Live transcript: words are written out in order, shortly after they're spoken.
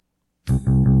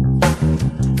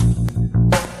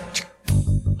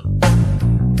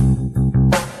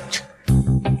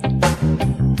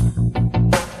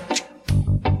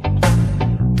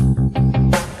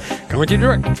Coming to you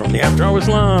direct from the After Hours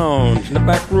Lounge in the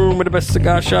back room of the best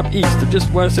cigar shop east or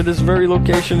just west of this very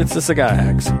location. It's the Cigar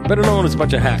Hacks, better known as a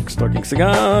bunch of hacks talking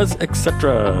cigars,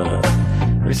 etc.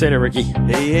 What do you say there, Ricky?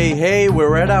 Hey,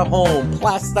 we're at our home,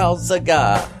 Plaistow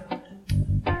Cigar.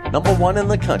 Number 1 in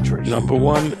the country. Number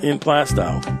 1 in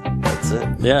Plaistow. That's it.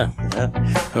 Yeah.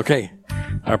 Okay.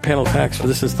 Our panel hacks for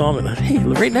this installment. Hey,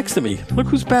 right next to me. Look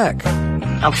who's back.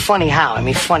 I'm funny how? I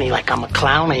mean, funny like I'm a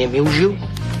clown. I amuse you.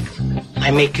 I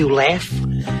make you laugh.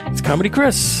 It's Comedy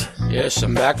Chris. Yes,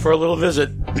 I'm back for a little visit.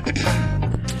 You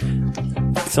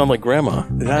sound like Grandma.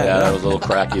 Yeah, that was a little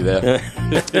cracky there.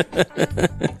 That's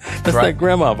that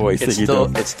Grandma voice that you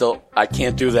do. It's still. I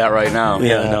can't do that right now.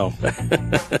 Yeah, no.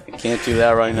 I can't do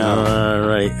that right now. All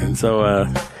right. And so,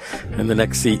 in the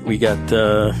next seat, we got,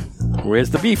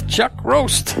 where's the beef? Chuck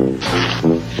Roast.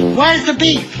 Where's the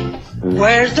beef?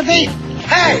 Where's the beef?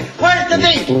 Hey, where's the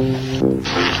beef?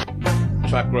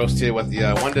 Chuck Roast here with the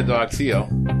Wonder Dog Theo.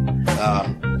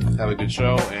 Have a good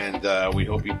show, and we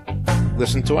hope you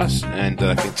listen to us and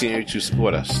continue to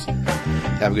support us.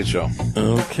 Have a good show.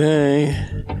 Okay.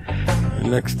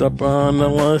 Next up on the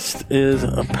list is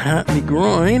a Pat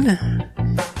McGroin.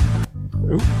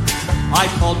 I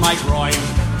pulled my groin.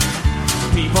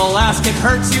 People ask it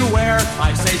hurts you where.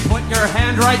 I say put your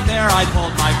hand right there. I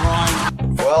pulled my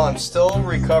groin. Well, I'm still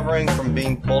recovering from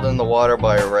being pulled in the water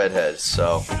by a redhead,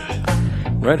 so...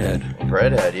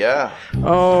 Redhead, yeah.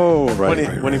 Oh,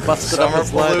 right. When he busted up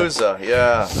his ladder. Summerpalooza,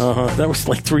 yeah. That was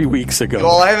like 3 weeks ago.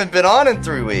 Well, I haven't been on in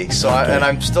 3 weeks, so and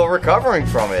I'm still recovering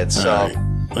from it, so...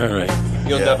 All right.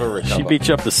 You'll never recover. She beat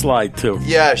you up the slide, too.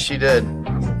 Yeah, she did.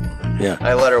 Yeah.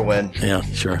 I let her win. Yeah,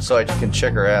 sure. So I can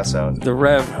check her ass out. The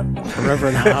Reverend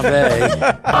Habe.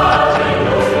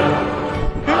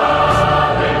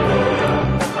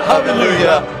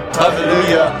 Hallelujah!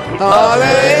 Hallelujah!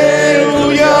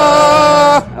 Hallelujah!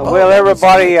 Well,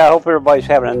 everybody, I hope everybody's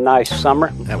having a nice summer.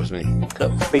 That was me.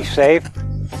 Be safe.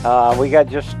 We got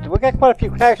quite a few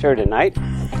hacks here tonight.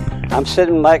 I'm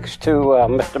sitting next to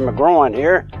Mr. McGroin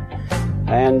here,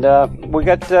 and we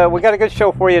got a good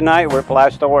show for you tonight. We're at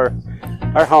Plaistow,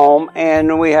 our home,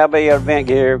 and we have a event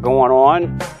here going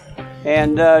on.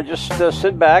 And just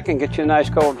sit back and get you a nice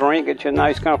cold drink, get you a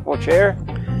nice comfortable chair,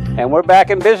 and we're back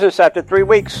in business after 3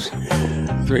 weeks.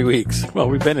 3 weeks. Well,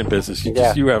 we've been in business.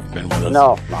 You haven't been with us.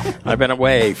 No. I've been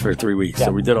away for 3 weeks,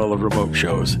 so we did all the remote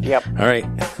shows. Yep. All right.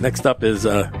 Next up is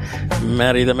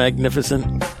Matty the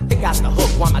Magnificent. They got the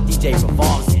hook while my DJ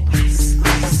revolves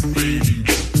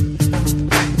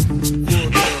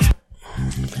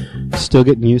it. Still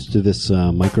getting used to this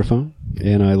microphone,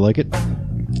 and I like it.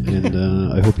 And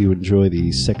I hope you enjoy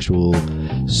the sexual,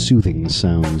 soothing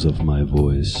sounds of my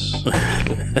voice.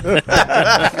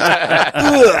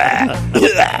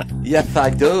 Yes, I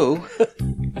do.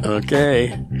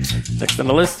 Okay. Next on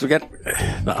the list, we got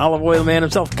the olive oil man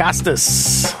himself,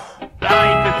 Costas.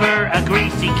 I prefer a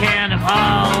greasy can of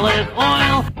olive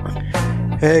oil.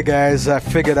 Hey guys, I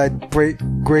figured I'd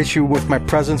grace you with my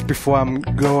presence before I'm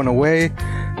going away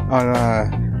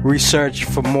on research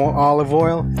for more olive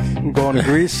oil. I'm going to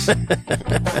Greece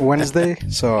Wednesday,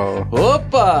 so...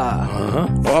 Hoppa!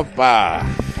 Hoppa!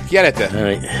 Get it there. All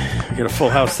right. We got a full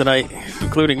house tonight,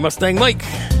 including Mustang Mike.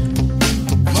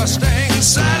 Mustang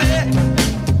Sally.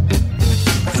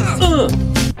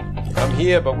 I'm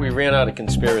here, but we ran out of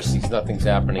conspiracies. Nothing's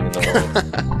happening in the world.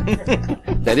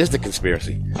 That is the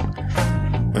conspiracy.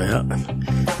 Yeah.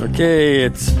 Okay,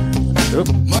 it's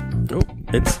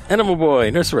Enema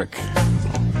Boy, Nurse Rick.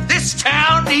 This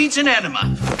town needs an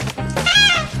enema.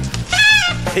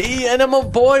 The Enema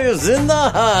Boy is in the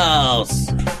house.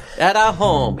 At our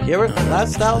home, here at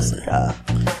Plaistow Cigar.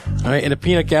 All right, in the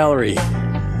Peanut Gallery,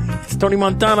 it's Tony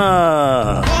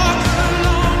Montana.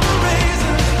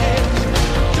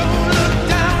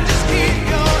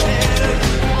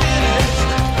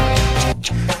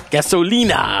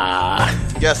 Gasolina.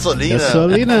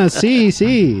 Gasolina,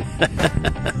 sí.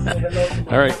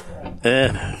 All right.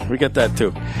 We got that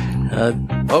too.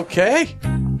 Okay.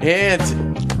 And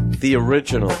the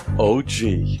original OG.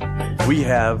 We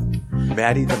have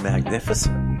Matty the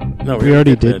Magnificent. No, we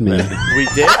already did me. We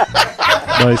did?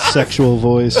 My sexual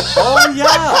voice. Oh,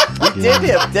 yeah. We did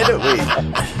him, didn't we?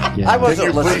 Yeah. I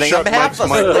wasn't listening. I'm half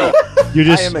asleep.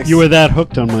 You were that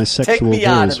hooked on my sexual voice. Take me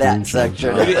out of that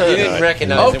section. You didn't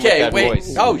recognize him with that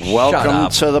voice. Oh, welcome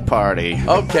to the party.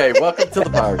 Okay, welcome to the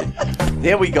party.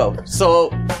 There we go. So,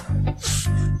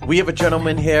 we have a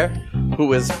gentleman here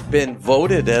who has been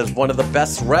voted as one of the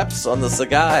best reps on the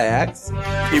Cigar Acts.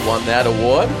 He won that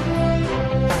award.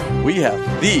 We have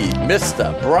the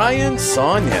Mr. Brian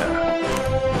Sonia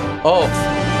of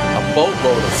a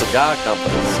boatload of cigar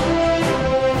companies.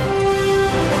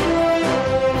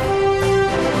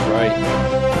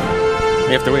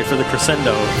 You have to wait for the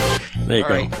crescendo. There you All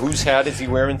go. right, whose hat is he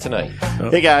wearing tonight?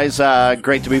 Hey guys,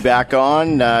 great to be back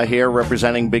on here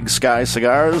representing Big Sky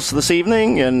Cigars this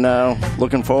evening, and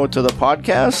looking forward to the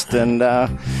podcast. And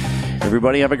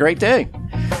everybody have a great day.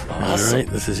 All right,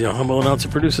 this is your humble announcer,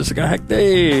 producer, Cigar Hack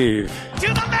Dave. To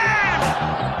the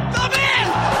man! The man!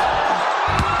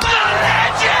 The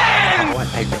legend! What?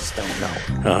 I just don't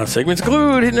know. Segments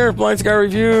include Hidden Earth Blind Cigar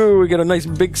Review. We got a nice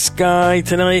Big Sky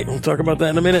tonight. We'll talk about that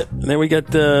in a minute. And then we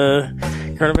got current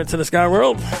events in the cigar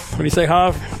world. What do you say,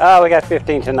 Hav? Oh, we got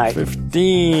 15 tonight.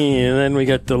 15. And then we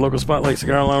got the local Spotlight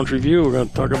Cigar Lounge Review. We're going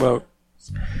to talk about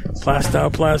Plaistow.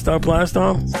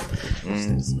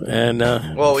 And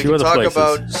Well, we a few can other talk places.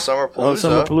 about Summer Palooza. Oh,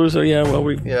 Summer Palooza, yeah. Well,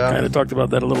 we Yeah. kind of talked about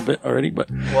that a little bit already, but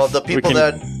Well, the people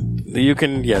that you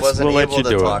can, yes, wasn't we'll let able you to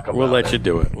do talk it. We'll about let it. you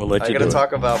do it. We'll let I you got do to it.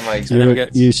 talk about my then we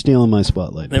got- You're stealing my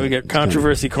spotlight. Then we get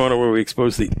Controversy Corner, where we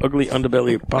expose the ugly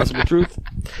underbelly of possible truth,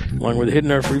 along with the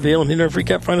Hidden Earth Reveal and Hidden Earth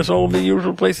Recap. Find us all over the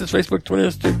usual places: Facebook, Twitter,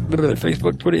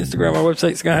 Instagram, our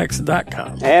website,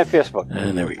 SkyHacks.com. And Facebook.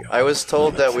 And there we go. I was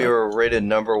told that we were rated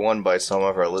number one by some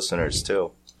of our listeners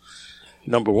too.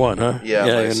 Number one, huh? Yeah,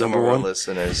 by you're some number of our one.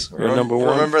 listeners. You're number one.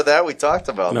 Remember that? We talked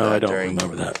about No, that I don't during.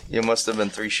 remember that. You must have been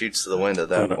 3 shoots to the wind at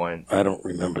that point. I don't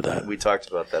remember that. We talked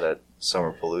about that at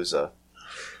Summer Palooza.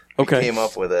 Okay. We came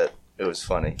up with it. It was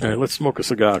funny. All right, let's smoke a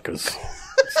cigar because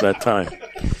it's that time.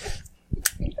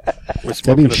 We're That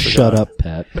smoking means a cigar. shut up,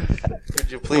 Pat. Could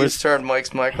you please turn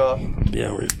Mike's mic off?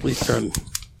 Yeah, please turn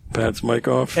Pat's mic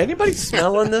off. Anybody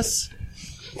smelling this?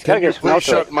 Gotta get smell Please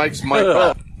to it. shut Mike's mic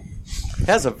off.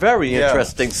 Has a very Yeah.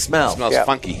 interesting smell. Smells Yeah.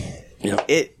 funky. Yeah.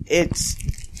 It's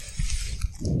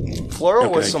Floral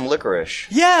with Okay. some licorice.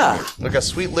 yeah. Like a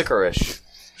sweet licorice.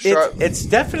 Sharp. It's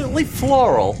definitely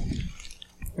floral.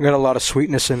 Got a lot of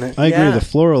sweetness in it. I agree. Yeah. The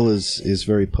floral is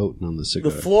very potent on the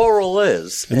cigar, The floral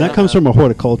is, and that comes from a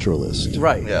horticulturalist.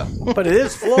 right. Yeah. But it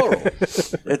is floral.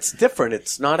 It's different.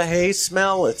 It's not a haze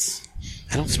smell. It's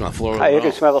I don't smell floral. Oh, you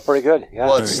can smell it pretty good. Yeah.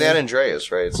 Well, it's San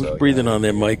Andreas, right? So Breathing on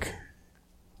there, Mike.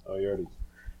 Oh, you're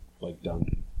already done.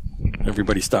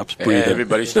 Everybody stops Yeah, breathing.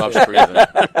 everybody stops breathing.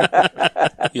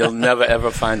 You'll never ever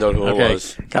find out who it Okay,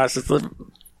 was. Costas,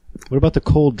 What about the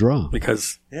cold draw?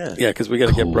 because Yeah. because we got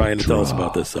to get Cold Brian to tell us draw.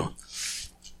 about this. So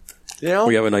you know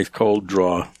we have a nice cold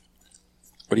draw.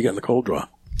 What do you got in the cold draw?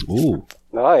 Ooh,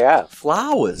 Oh, yeah.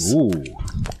 flowers. ooh,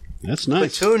 that's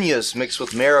nice. petunias mixed with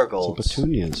Some marigolds.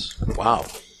 petunias. Wow.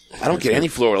 I don't get any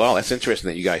floral at all. That's interesting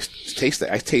that you guys taste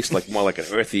that. I taste like more like an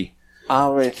earthy. We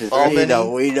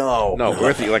know. No,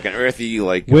 earthy, like an earthy,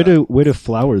 like. Where do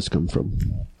flowers come from?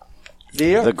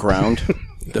 Dear? The ground.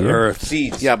 The earth.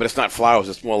 seeds? Yeah, but it's not flowers.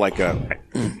 It's more like a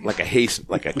haze,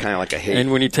 like a kind of like a haze. And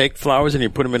when you take flowers and you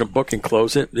put them in a book and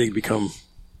close it, they become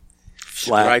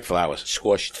flat, dried flowers,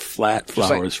 Squished. flat like-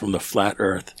 flowers from the flat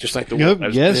earth. just like the Yep, I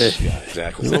was- yes. yeah,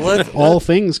 exactly. So, All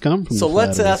things come from. so the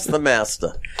let's flat earth. ask the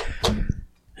master.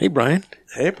 Hey, Brian.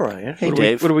 Hey, Brian. Hey, what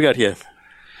Dave. what do we got here?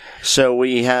 So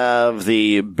we have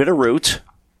the Bitter Root,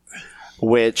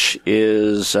 which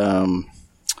is a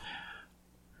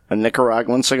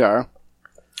Nicaraguan cigar.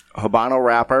 Habano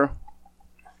wrapper,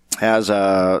 has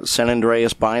a San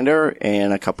Andreas binder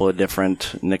and a couple of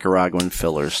different Nicaraguan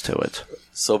fillers to it.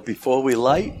 So before we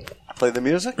light, play the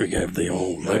music. We have the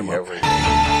old light 'em up.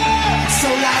 So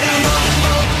light 'em up,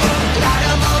 light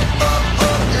 'em up,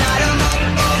 light 'em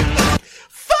up.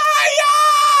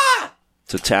 Fire!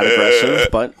 It's a tad aggressive,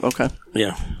 but okay.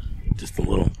 Yeah, just a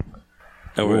little.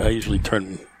 I usually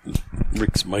turn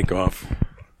Rick's mic off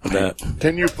with that.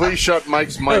 Can you please shut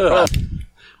Mike's mic off?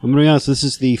 I'm going to be honest. This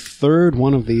is the third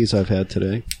one of these I've had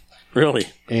today, Really?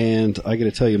 and I got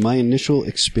to tell you, my initial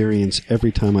experience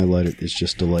every time I light it is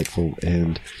just delightful.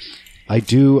 And I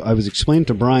was explaining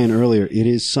to Brian earlier, it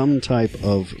is some type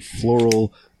of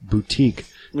floral boutique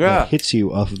that hits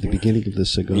you off of the beginning of the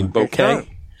cigar. You mean bouquet?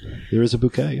 There is a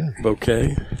bouquet, yeah.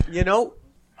 Bouquet. You know,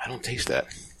 I don't taste that.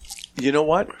 you know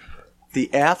what?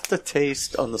 The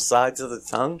aftertaste on the sides of the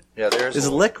tongue is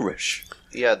licorice.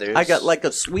 Yeah, there's. I got like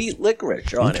a sweet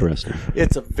licorice on Interesting. it.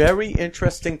 It's a very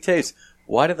interesting taste.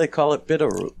 Why do they call it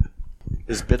Bitterroot?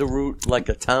 Is Bitterroot like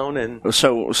a town in?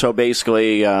 So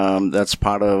basically, that's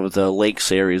part of the Lake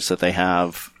series that they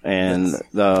have, and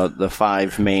the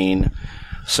 5 main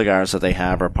cigars that they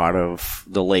have are part of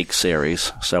the Lake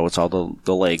series. So it's all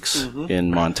the lakes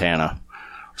in Montana.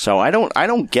 So I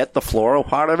don't get the floral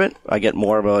part of it. I get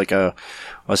more of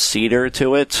a cedar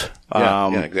to it. Yeah,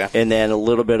 exactly. And then a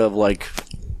little bit of like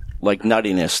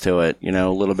nuttiness to it. You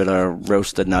know, a little bit of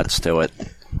roasted nuts to it.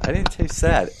 I didn't taste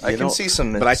that. I can see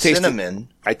some But I taste cinnamon.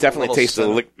 I definitely Little taste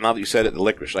cinnamon. now that you said it, the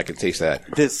licorice. I can taste that.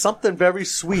 There's something very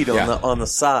sweet Yeah. on the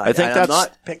side. I think I'm that's-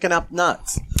 not picking up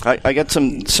nuts. I get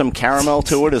some caramel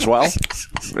to it as well,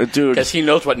 dude. Because he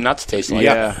knows what nuts taste like.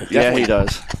 Yeah, he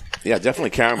does. Yeah, definitely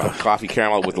caramel, coffee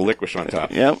caramel with the licorice on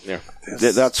top. Yep. Yeah.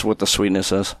 That's what the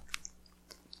sweetness is.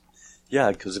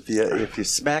 Yeah, because if you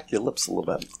smack your lips a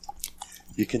little bit,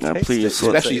 you can taste please, it.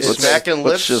 Especially smacking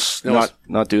let's lips. just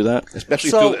not do that.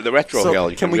 Especially through the retro hill.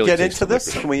 You can we really get taste into the this?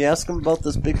 licorice. Can we ask him about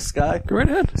this big sky? Go right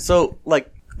ahead. So,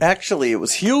 actually, it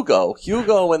was Hugo.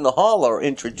 Hugo in the holler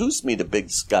introduced me to Big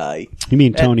Sky. You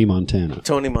mean Tony Montana?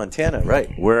 Tony Montana,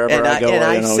 right? Wherever I go,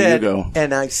 I know said, you go.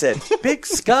 And I said, Big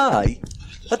Sky?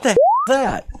 What the hell is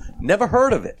that? Never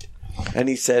heard of it. And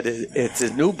he said it's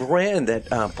a new brand that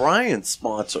Brian's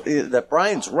that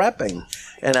Brian's repping.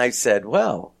 And I said,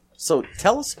 well, so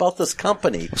tell us about this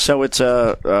company. So it's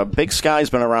Big Sky's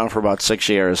been around for about 6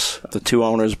 years. The two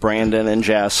owners, Brandon and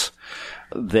Jess,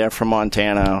 they're from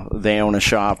Montana. They own a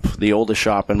shop, the oldest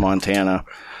shop in Montana.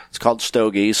 It's called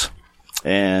Stogies.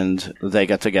 And they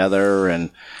get together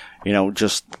and,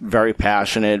 just very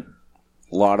passionate.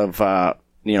 A lot of,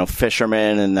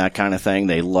 fishermen and that kind of thing.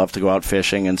 They love to go out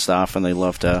fishing and stuff, and they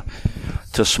love to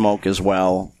smoke as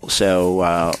well.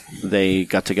 So they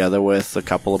got together with a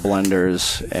couple of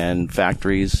blenders and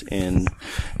factories in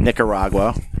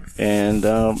Nicaragua, and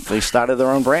they started their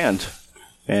own brand.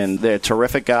 And they're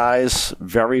terrific guys,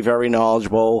 very, very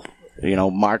knowledgeable,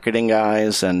 marketing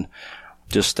guys, and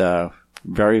just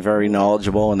very, very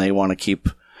knowledgeable, and they want to keep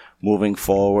moving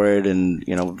forward, and,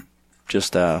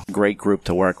 just a great group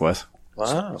to work with.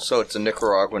 Wow. So it's a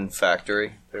Nicaraguan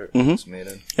factory it's made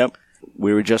in. Yep.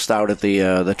 We were just out at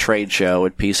the trade show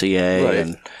at PCA, Right.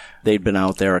 and they'd been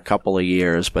out there a couple of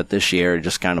years, but this year it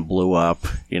just kind of blew up.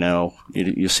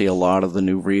 You see a lot of the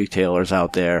new retailers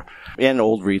out there and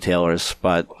old retailers,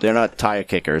 but they're not tire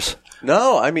kickers.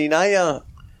 No, I mean, I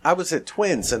was at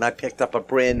Twins, and I picked up a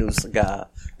brand new cigar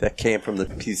that came from the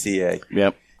PCA.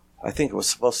 Yep. I think it was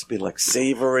supposed to be like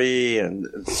savory and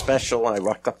special. And I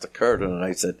walked up to Curtin and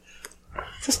I said,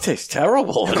 "This tastes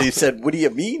terrible." And he said, "What do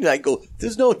you mean?" And I go,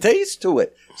 "There's no taste to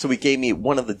it." So he gave me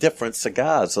one of the different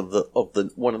cigars of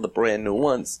one of the brand new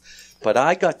ones. But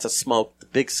I got to smoke the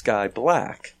Big Sky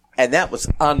Black, and that was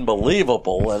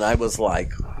unbelievable. And I was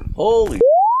like, "Holy!"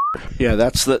 Yeah,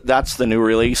 that's the new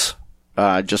release.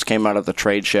 Just came out of the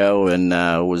trade show and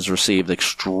was received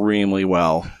extremely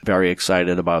well. Very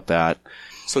excited about that.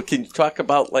 So can you talk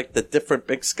about like the different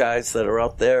Big Skies that are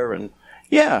out there and?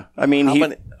 Yeah, I mean,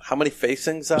 how many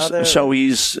facings are there? So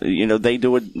he's,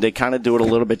 they kind of do it a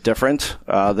little bit different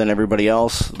than everybody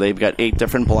else. They've got 8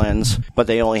 different blends, but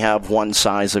they only have one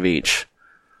size of each.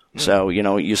 So,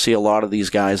 you see a lot of these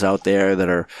guys out there that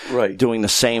are doing the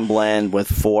same blend with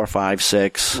 4, 5,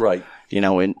 6. Right.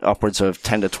 In upwards of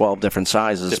 10 to 12 different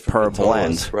sizes per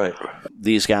blend. Right.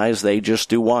 These guys, they just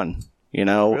do one,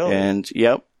 Really? and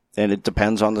yep. And it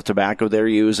depends on the tobacco they're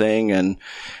using and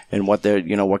what they're,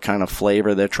 what kind of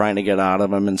flavor they're trying to get out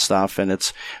of them and stuff. And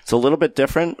it's a little bit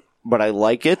different, but I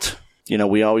like it.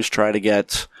 We always try to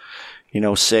get,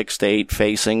 6 to 8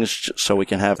 facings so we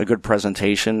can have a good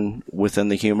presentation within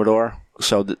the humidor.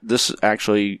 So this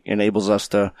actually enables us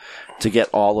to get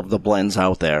all of the blends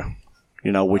out there,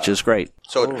 which is great.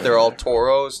 So they're all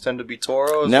Toros, tend to be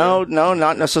Toros? No,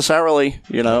 not necessarily.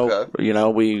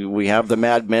 Okay. We have the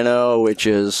Mad Minnow, which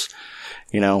is,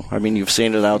 you've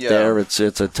seen it out there. It's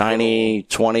a tiny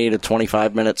 20 to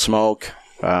 25 minute smoke.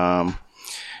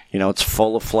 It's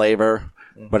full of flavor.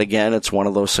 But again, it's one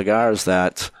of those cigars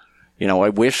that, I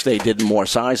wish they did more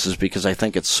sizes because I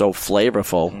think it's so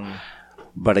flavorful.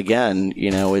 But again,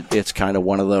 it's kind of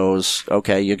one of those,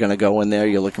 okay, you're going to go in there,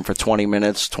 you're looking for 20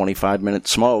 minutes, 25 minute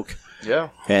smoke. Yeah.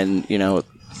 And,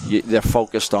 they're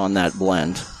focused on that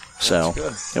blend. So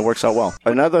it works out well.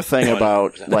 Another thing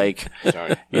about,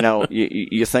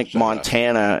 you think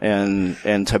Montana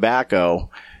and tobacco,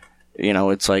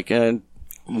 it's like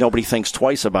nobody thinks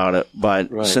twice about it. But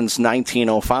since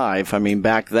 1905,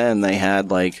 back then they had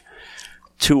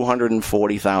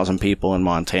 240,000 people in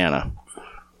Montana.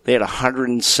 They had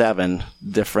 107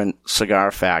 different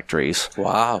cigar factories.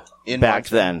 Wow. Back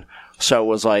then. So it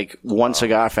was one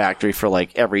cigar factory for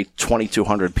every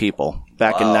 2,200 people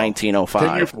back in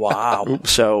 1905. Wow.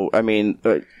 So,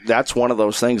 that's one of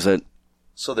those things that...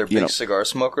 So they're big cigar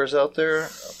smokers out there?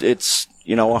 It's,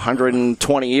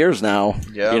 120 years now.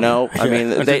 Yeah.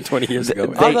 120 years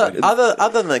ago.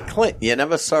 Other than Clinton, you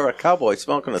never saw a cowboy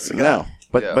smoking a cigar. No.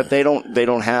 But they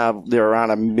don't have... There are around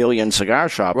 1 million cigar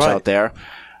shops out there.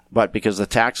 But because the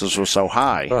taxes were so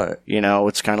high,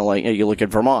 it's kind of like, you look at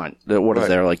Vermont. What is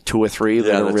there, 2 or 3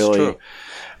 that are really... True.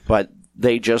 But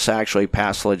they just actually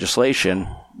passed legislation.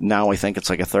 Now I think it's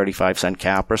a 35-cent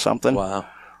cap or something. Wow.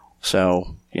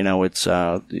 So, it's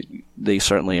they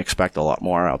certainly expect a lot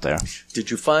more out there.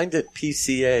 Did you find at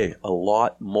PCA a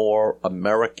lot more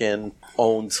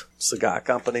American-owned cigar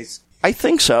companies? I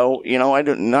think so. I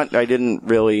didn't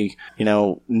really,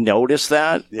 notice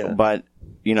that, but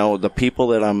the people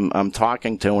that I'm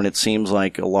talking to, and it seems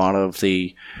like a lot of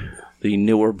the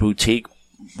newer boutique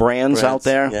brands out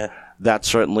there, that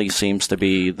certainly seems to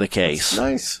be the case. That's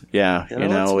nice. Yeah,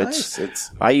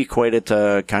 It's I equate it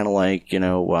to kind of like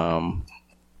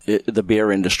the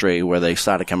beer industry, where they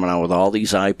started coming out with all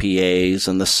these IPAs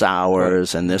and the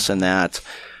sours and this and that.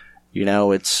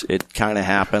 It kind of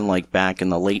happened like back in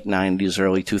the late 90s,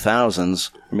 early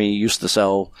 2000s. I mean, you used to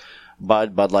sell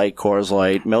Bud Light, Coors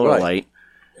Light, Miller Lite.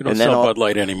 You don't sell Bud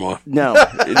Light anymore. No,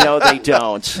 they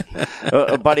don't.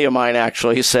 A buddy of mine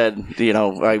actually said,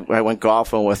 I went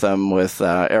golfing with him with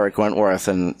Eric Wentworth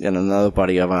and another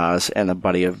buddy of ours and a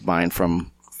buddy of mine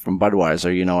from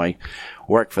Budweiser. I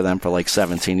worked for them for like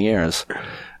 17 years.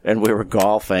 And we were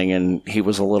golfing, and he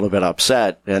was a little bit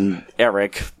upset. And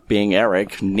Eric, being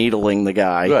Eric, needling the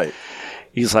guy,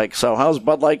 he's like, "So how's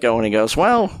Bud Light going?" He goes,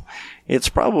 "Well, it's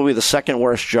probably the second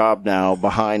worst job now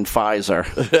behind Pfizer."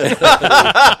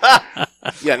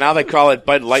 Yeah, now they call it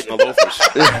Bud Light and the Loafers.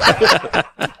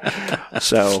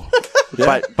 So,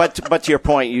 but to your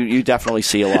point, you definitely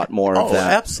see a lot more of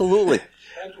that. Absolutely.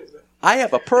 I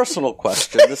have a personal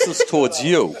question. This is towards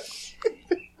you.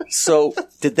 So,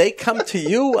 did they come to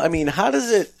you? I mean, how does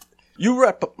it... You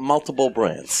rep multiple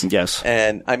brands. Yes.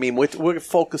 And, I mean, we're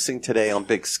focusing today on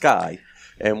Big Sky,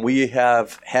 and we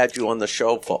have had you on the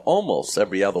show for almost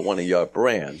every other one of your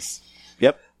brands.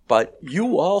 Yep. But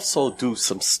you also do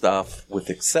some stuff with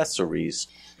accessories.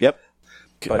 Yep.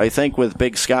 I think with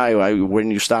Big Sky,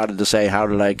 when you started to say, how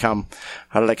did I come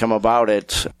about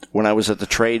it, when I was at the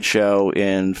trade show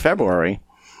in February...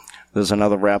 There's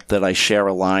another rep that I share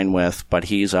a line with, but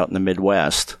he's out in the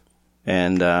Midwest.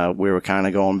 And we were kind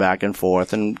of going back and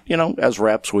forth. And, as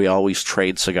reps, we always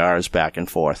trade cigars back and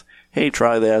forth. Hey,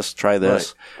 try this, try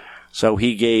this. Right. So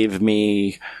he gave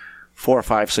me 4 or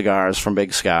 5 cigars from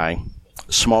Big Sky.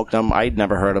 Smoked them. I'd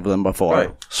never heard of them before.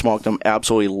 Right. Smoked them.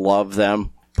 Absolutely loved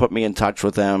them. Put me in touch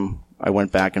with them. I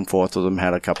went back and forth with them,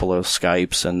 had a couple of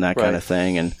Skypes and that kind of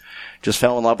thing. And just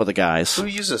fell in love with the guys. Who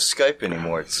uses Skype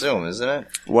anymore? It's Zoom, isn't it?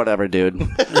 Whatever, dude.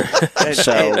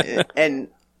 and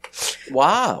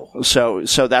wow. So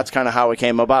that's kind of how it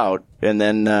came about. And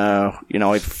then,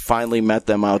 I finally met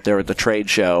them out there at the trade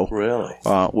show. Really?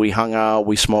 We hung out.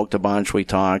 We smoked a bunch. We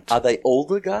talked. Are they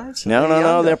older guys?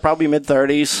 No. They're probably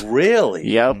mid-30s. Really?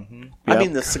 Yep. Mm-hmm. I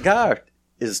mean, the cigar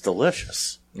is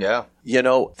delicious. Yeah.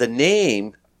 The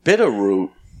name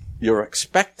Bitterroot, you're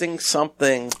expecting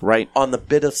something on the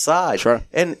bitter side. Sure.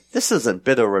 And this isn't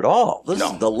bitter at all. This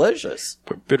is delicious.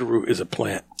 But Bitterroot is a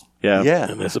plant. Yeah. Yeah.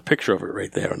 And there's a picture of it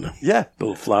right there on the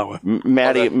little flower.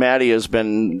 Maddie has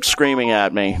been screaming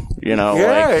at me,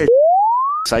 like,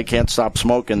 I can't stop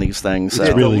smoking these things. So.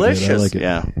 It's really delicious. Good. I like it.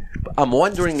 Yeah. I'm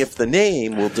wondering if the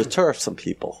name will deter some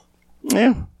people.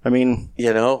 Yeah. I mean,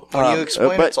 When you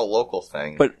explain it's a local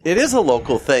thing. But it is a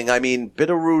local thing. I mean,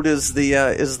 Bitterroot is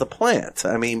the plant.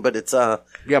 I mean, but it's the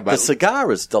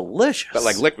cigar is delicious. But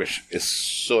like licorice is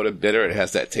sort of bitter. It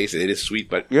has that taste. It is sweet,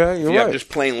 but you're if you have just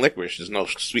plain licorice, there's no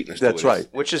sweetness to it. That's right.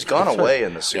 Which has gone away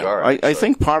in the cigar. I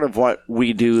think part of what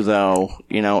we do, though,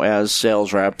 as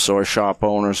sales reps or shop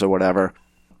owners or whatever,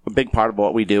 a big part of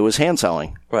what we do is hand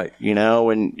selling. Right.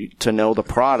 And to know the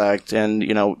product and,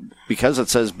 because it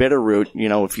says Bitterroot,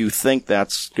 if you think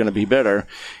that's going to be bitter,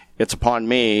 it's upon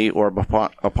me or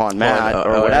upon Matt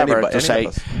or whatever to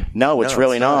say, no, it's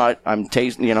really not. I'm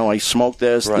tasting, I smoked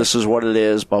this. Right. This is what it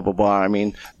is, blah, blah, blah. I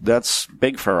mean, that's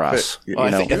big for us.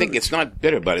 I think it's not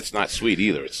bitter, but it's not sweet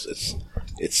either.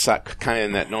 It's kind of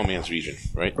in that no man's region,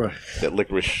 right? That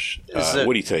licorice,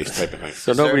 woody taste type of thing.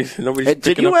 So nobody's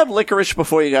did you have licorice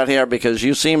before you got here? Because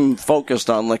you seem focused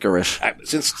on licorice.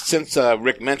 Since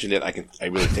Rick mentioned it, I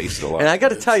really tasted a lot. And I got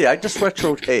to tell you, I just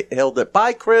retrohaled it.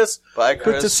 Bye, Chris. Bye,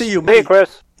 Chris. Good to see you. Hey,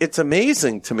 Chris. It's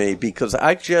amazing to me because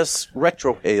I just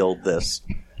retrohaled this,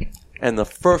 and the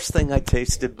first thing I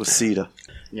tasted was cedar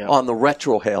on the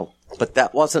retrohale. But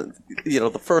that wasn't,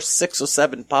 the first 6 or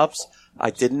 7 puffs. I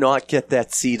did not get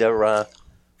that cedar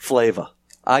flavor.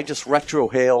 I just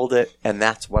retrohaled it, and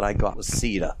that's what I got was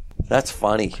cedar. That's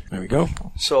funny. There we go.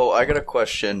 So I got a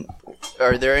question.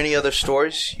 Are there any other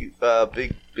stores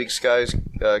Big Sky's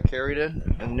carried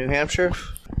in New Hampshire?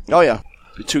 Oh, yeah.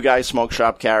 The 2 Guys Smoke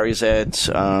Shop carries it.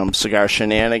 Cigar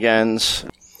Shenanigans.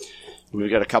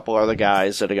 We've got a couple other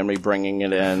guys that are going to be bringing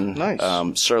it in.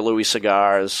 Nice. Sir Louis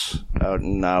Cigars out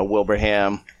in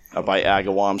Wilbraham. By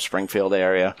Agawam, Springfield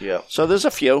area. Yeah. So there's a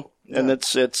few, and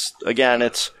it's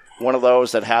one of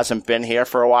those that hasn't been here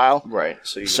for a while. Right.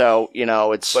 So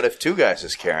it's. But if two guys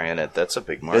is carrying it, that's a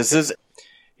big market. This is.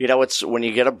 It's when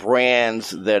you get a brand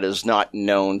that is not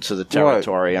known to the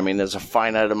territory. Right. I mean, there's a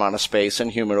finite amount of space in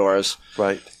humidors.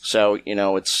 Right. So,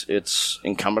 it's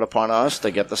incumbent upon us to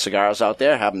get the cigars out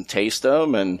there, have them taste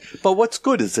them. But what's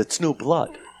good is it's new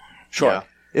blood. Sure. Yeah.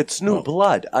 It's new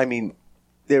blood. I mean,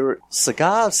 there are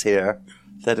cigars here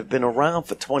that have been around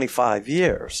for 25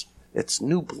 years. It's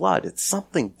new blood. It's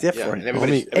something different.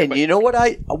 Yeah, and you know what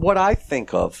I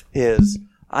think of is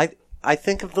I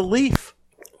think of the leaf.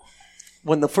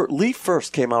 When the leaf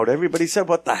first came out, everybody said,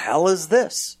 "What the hell is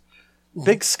this?"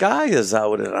 Big Sky is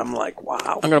out, and I'm like,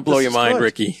 "Wow!" I'm going to blow your mind, good.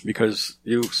 Ricky, because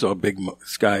you saw Big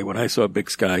Sky. When I saw Big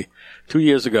Sky 2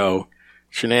 years ago,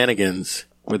 Shenanigans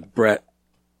with Brett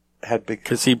had big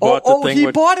because he bought the thing.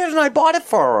 He bought it, and I bought it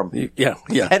for him.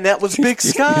 Yeah, and that was Big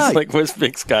Sky. He's like, "Where's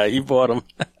Big Sky?" He bought him.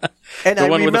 And the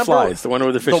one with the flies, the one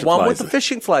with the fishing flies, the one with the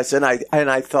fishing flies, and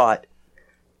I thought.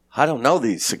 I don't know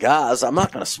these cigars. I'm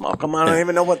not going to smoke them. I don't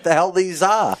even know what the hell these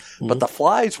are. Mm-hmm. But the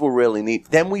flies were really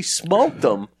neat. Then we smoked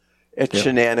them at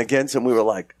Shenanigans, and we were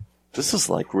like, this is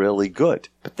like really good.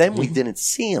 But then we didn't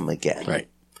see them again. Right.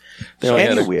 They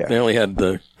only had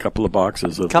the couple of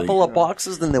boxes.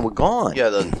 Boxes, then they were gone. Yeah,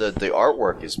 the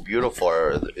artwork is beautiful.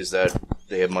 Is that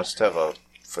they must have a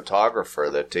photographer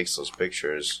that takes those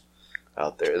pictures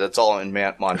out there. That's all in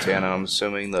Montana, I'm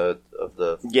assuming,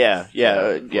 Yeah,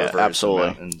 absolutely.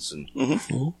 Mountains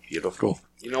and beautiful.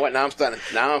 You know what? Now I'm starting.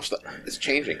 It's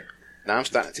changing. Now I'm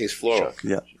starting to taste floral.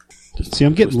 Yeah. See,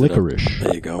 I'm getting licorice.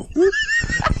 There you go.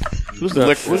 Who's the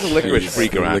licorice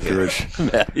freak around here?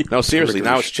 No, seriously.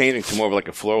 Now it's changing to more of like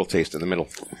a floral taste in the middle.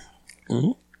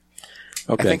 Mm-hmm.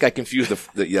 Okay. I think I confused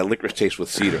the licorice taste with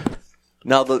cedar.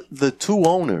 Now the two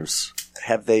owners,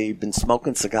 have they been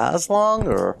smoking cigars long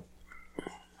or?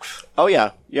 Oh,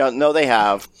 yeah. Yeah, no, they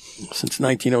have. Since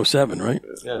 1907, right?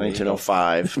 Yeah,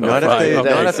 1905. Not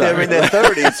if they're in their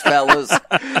 30s, fellas.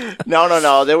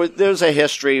 No. There was a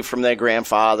history from their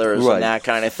grandfathers and that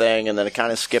kind of thing, and then it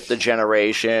kind of skipped a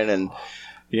generation, and,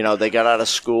 they got out of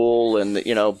school and,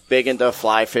 big into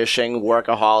fly fishing,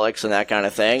 workaholics and that kind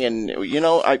of thing. And,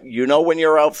 when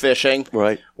you're out fishing,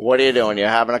 right? What are you doing? You're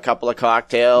having a couple of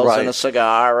cocktails and a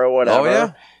cigar or whatever. Oh,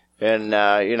 yeah. And,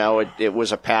 it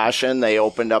was a passion. They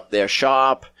opened up their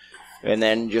shop and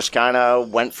then just kind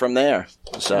of went from there.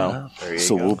 So,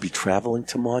 we'll be traveling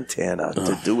to Montana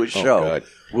to do a show.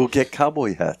 We'll get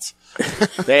cowboy hats.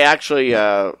 They actually,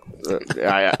 and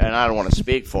I don't want to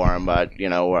speak for them, but,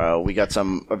 we got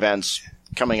some events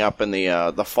coming up in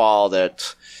the fall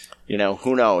that,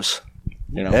 who knows?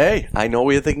 Hey, I know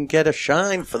where they can get a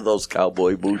shine for those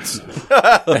cowboy boots.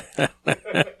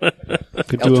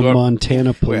 Could do a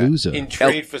Montana Palooza. In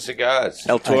trade for cigars.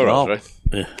 El Toro, right?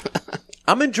 Yeah.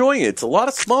 I'm enjoying it. It's a lot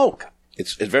of smoke.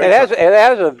 It's very. It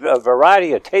has a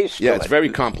variety of taste. Yeah, to it's it. very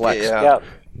complex. Yeah.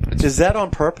 Is that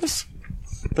on purpose?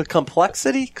 The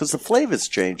complexity? Because the flavor's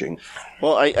changing.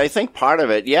 Well, I think part of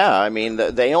it, yeah. I mean,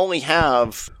 they only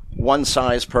have one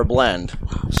size per blend.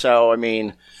 So, I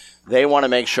mean, they want to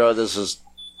make sure this is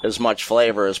as much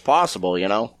flavor as possible,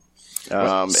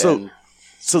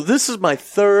 So this is my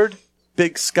third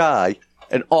Big Sky,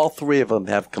 and all three of them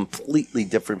have completely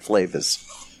different flavors.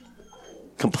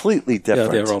 Completely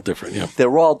different. Yeah, they're all different, yeah.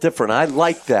 They're all different. I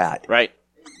like that. Right.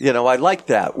 I like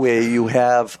that, where you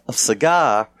have a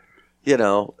cigar,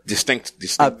 distinct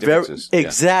differences.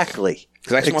 Exactly.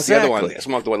 Because I smoked the other one. I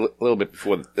smoked one a little bit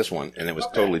before this one, and it was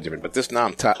totally different. But this now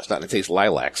I'm starting to taste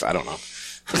lilacs. I don't know.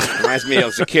 Reminds me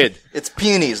as a kid. It's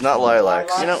peonies, not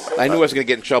lilacs. I knew I was going to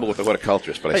get in trouble with the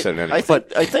horticulturist, but I said it anyway.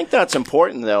 I think that's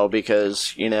important, though,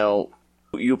 because,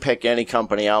 you pick any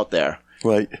company out there.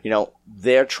 Right.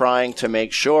 They're trying to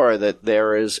make sure that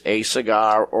there is a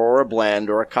cigar or a blend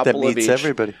or a couple of each.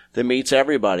 That meets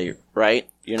everybody, right?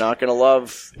 You're not going to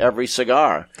love every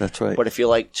cigar. That's right. But if you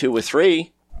like two or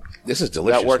three, this is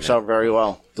delicious. That works out very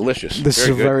well. Delicious. This is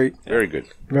very good.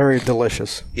 Very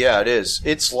delicious. Yeah, it is.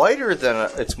 It's lighter than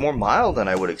it's more mild than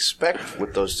I would expect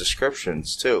with those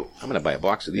descriptions too. I'm going to buy a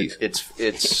box of these.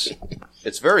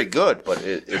 It's very good, but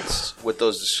it's with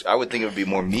those. I would think it would be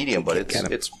more medium, but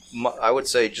it's I would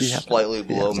say just slightly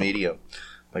below medium,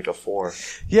 like a 4.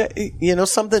 Yeah,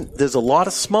 something. There's a lot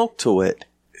of smoke to it.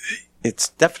 It's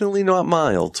definitely not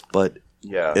mild, but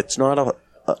it's not a.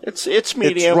 It's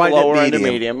medium, it's right lower at end of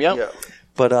medium. Yep. Yeah.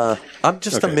 But I'm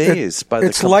just amazed by the complexity.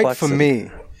 It's light for me.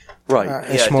 Right.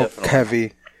 I smoke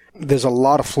heavy. There's a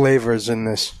lot of flavors in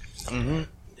this. Mm-hmm.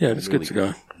 Yeah, it's a good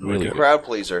cigar. Really good. Crowd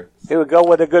pleaser. It would go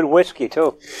with a good whiskey,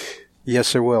 too.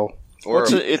 Yes, it will.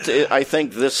 I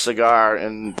think this cigar,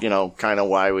 and, kind of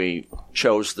why we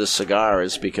chose this cigar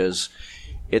is because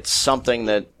it's something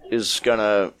that is going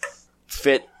to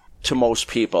fit to most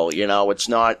people. You know, it's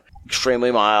not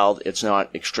extremely mild. It's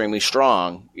not extremely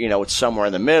strong. You know, it's somewhere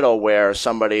in the middle where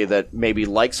somebody that maybe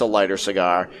likes a lighter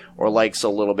cigar or likes a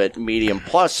little bit medium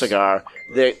plus cigar,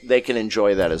 they can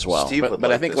enjoy that as well.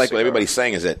 But I think like what everybody's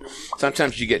saying is that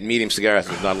sometimes you get medium cigars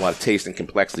and there's not a lot of taste and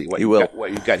complexity. What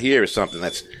you've got here is something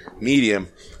that's medium.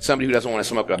 Somebody who doesn't want to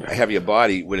smoke a heavier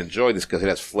body would enjoy this because it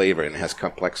has flavor and it has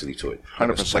complexity to it.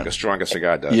 100%. Like a stronger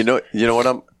cigar does. You know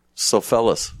what So,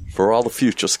 fellas, for all the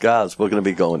future cigars, we're going to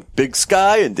be going Big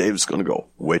Sky, and Dave's going to go,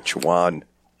 which one?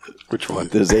 Which one?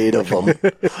 There's 8 of them.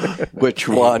 Which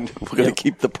one? We're going to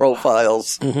keep the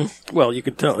profiles. Mm-hmm. Well, you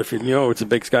can tell if you know it's a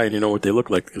Big Sky and you know what they look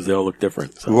like because they all look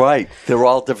different. So. Right. They're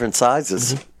all different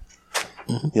sizes.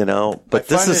 Mm-hmm. You know,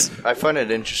 but I find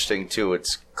it interesting, too.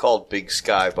 It's called Big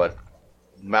Sky, but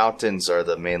mountains are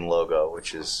the main logo,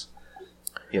 which is,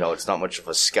 you know, it's not much of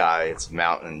a sky. It's a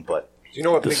mountain, but... Do you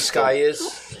know what Big Sky is?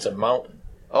 It's a mountain.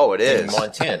 Oh, it is. In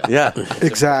Montana. Yeah,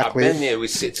 exactly. I've been there.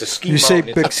 It's a ski You mountain.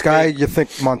 say Big Sky, you think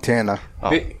Montana.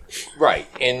 Right.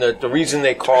 And the reason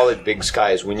they call it Big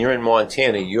Sky is when you're in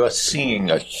Montana, you're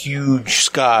seeing a huge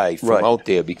sky from out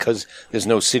there because there's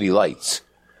no city lights.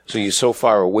 So you're so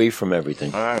far away from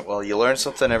everything. All right. Well, you learn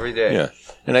something every day. Yeah.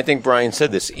 And I think Brian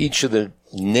said this. Each of the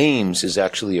names is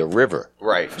actually a river.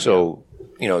 Right. So,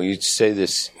 you know, you'd say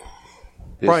this.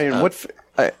 Brian,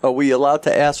 are we allowed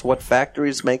to ask what factory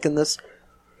is making this?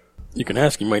 You can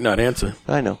ask. You might not answer.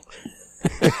 I know.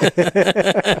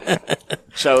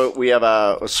 So we have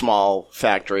a small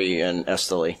factory in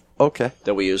Esteli. Okay.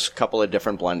 That we use a couple of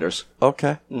different blenders.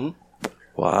 Okay. Mm-hmm.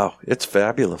 Wow, it's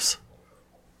fabulous.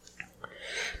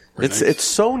 It's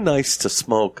so nice to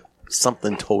smoke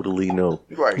something totally new.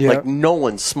 Right. Yeah. Like no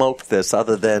one smoked this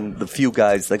other than the few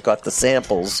guys that got the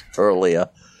samples earlier.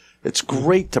 It's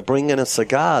great to bring in a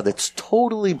cigar that's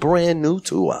totally brand new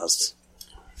to us.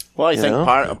 Well,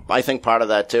 I think part of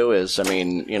that too is, I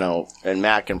mean, you know, and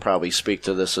Matt can probably speak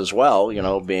to this as well. You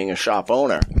know, being a shop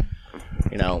owner,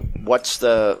 you know, what's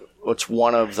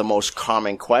one of the most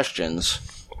common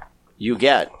questions you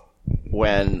get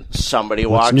when somebody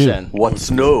walks in? What's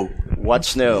new?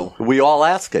 What's new? We all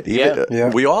ask it. Yeah.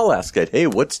 We all ask it. Hey,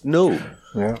 what's new?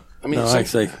 Yeah. I mean, I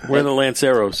say, we're the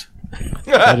Lanceros.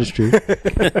 That is true.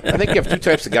 I think you have two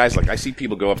types of guys. Like I see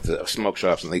people go up to smoke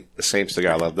shops and the same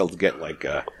cigar. They'll get like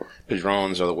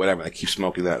Padrones or whatever. And they keep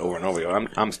smoking that over and over.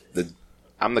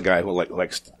 I'm the guy who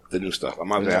likes the new stuff.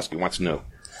 I'm always asking what's new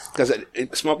because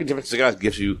smoking different cigars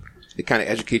gives you it kind of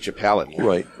educates your palate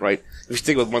more. Right. If you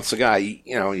stick with one cigar,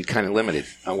 you're kind of limited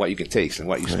on what you can taste and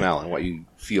what you smell and what you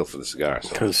feel for the cigar.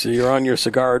 Because you're on your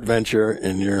cigar adventure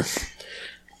and you're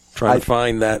trying to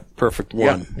find that perfect one.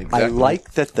 Yeah, exactly. I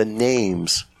like that the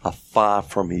names are far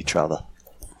from each other.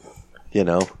 You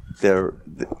know,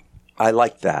 I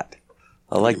like that.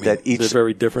 I like that each. They're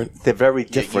very different. They're very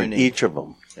different, each of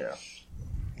them. Yeah.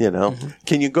 You know,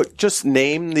 can you just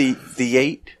name the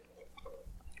 8?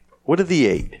 What are the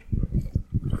 8?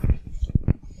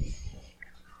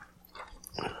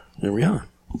 Here we are.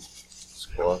 Let's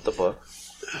pull out the book.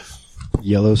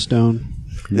 Yellowstone,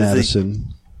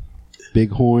 Madison,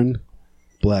 Bighorn,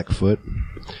 Blackfoot,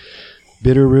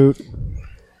 Bitterroot,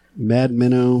 Mad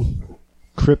Minnow,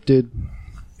 Cryptid,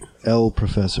 El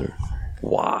Professor.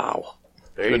 Wow.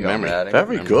 There you go, Maddie.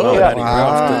 Very good.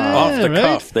 Off the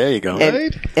cuff. There you go.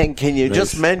 And can you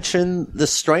just mention the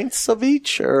strengths of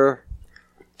each, or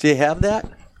do you have that?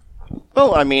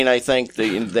 Well, I mean, I think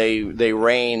they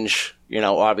range. You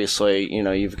know, obviously, you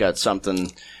know, you've got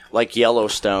something like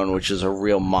Yellowstone, which is a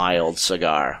real mild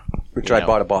cigar. Which I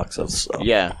bought a box of. So.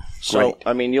 Yeah. So,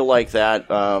 I mean, you'll like that.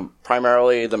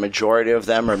 Primarily, the majority of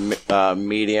them are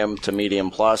medium to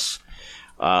medium plus.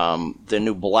 The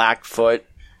new Blackfoot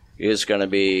is going to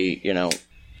be, you know,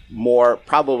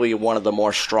 probably one of the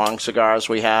more strong cigars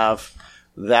we have.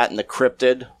 That and the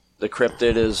Cryptid. The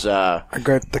Cryptid is. I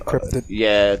got the Cryptid.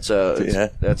 Yeah,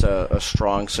 that's a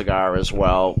strong cigar as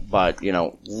well, but you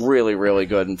know, really, really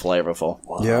good and flavorful.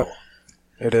 Wow. Yeah,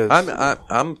 it is.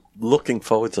 I'm looking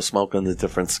forward to smoking the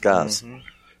different cigars. Mm-hmm.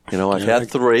 You know, I've had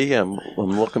 3. I'm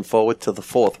looking forward to the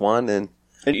 4th one, and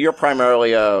you're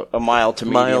primarily a mild to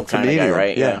medium kind of guy,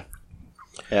 right? Yeah.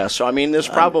 Yeah. So I mean, there's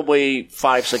probably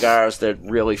 5 cigars that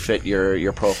really fit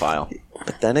your profile.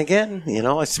 But then again, you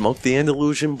know, I smoked the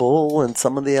Andalusian Bull and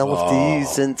some of the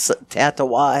LFDs and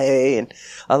Tatawai, and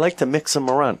I like to mix them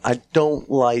around. I don't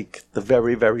like the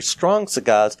very, very strong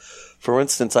cigars. For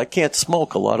instance, I can't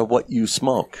smoke a lot of what you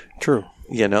smoke. True.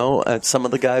 You know, and some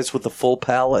of the guys with the full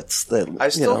palates. I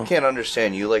still can't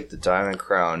understand. You like the Diamond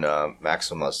Crown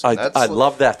Maximus. I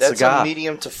love that that's cigar. That's a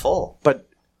medium to full. But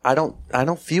I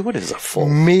don't view it as a full.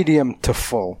 Medium to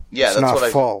full. Yeah, it's that's not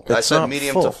what full. I It's said not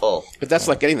medium full. to full. But that's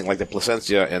like anything, like the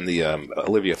Placencia and the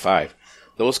Olivia 5.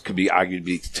 Those could be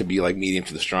argued to be like medium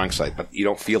to the strong side, but you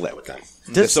don't feel that with them.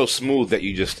 They're so smooth that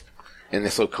you just, and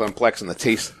they're so complex, and the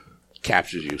taste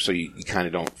captures you, so you kind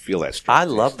of don't feel that strong. I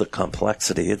love the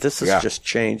complexity. This is just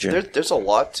changing. There's a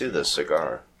lot to this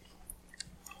cigar.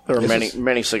 There are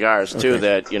many cigars too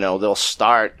that they'll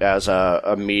start as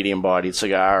a medium-bodied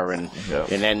cigar and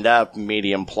end up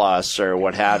medium plus or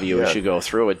what have you as you go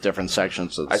through it, different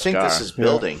sections of the cigar. I think this is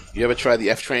building. You ever try the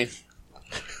F train?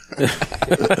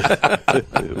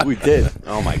 We did.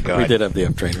 Oh my god, We did have the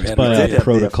F train. By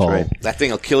protocol. That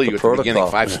thing will kill you at the protocol. beginning.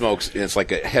 5 smokes, and it's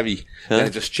like a heavy. Then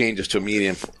it just changes to a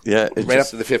medium. Yeah, right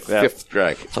after the fifth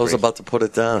drag. I was about to put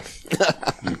it down.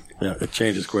 Yeah, it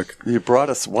changes quick. You brought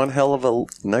us one hell of a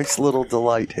nice little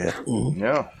delight here.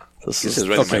 Yeah. This is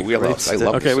right in my wheelhouse. I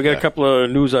love Okay, this we got guy. a couple of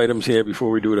news items here before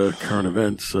we do the current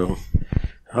events. So,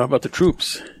 how about the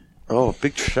troops? Oh,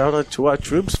 big shout out to our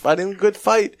troops fighting a good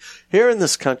fight here in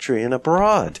this country and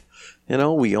abroad.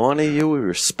 We honor you, we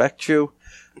respect you.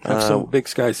 Have some Big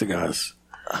Sky cigars.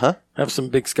 Huh? Have some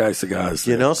Big Sky cigars.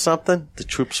 You know something? The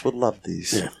troops would love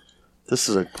these. Yeah. This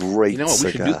is a great You know what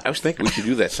we should cigar. do? I was thinking we should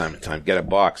do that sometime. Get a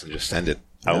box and just send it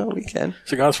out. Oh, we can.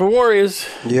 Cigars for Warriors.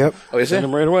 Yep. Oh, is it? Send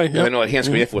them right away. Yeah, Yep. I know at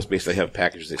Handsome Air Force Base they have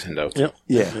packages they send out. Yep.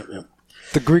 Yeah. Yep.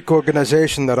 The Greek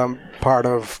organization that I'm part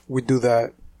of, we do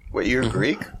that. Wait, you're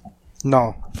Greek?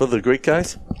 No, For the Greek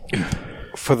guys?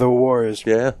 for the Warriors.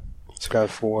 Yeah.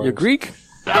 Scouts for Warriors. You're Greek?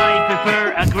 I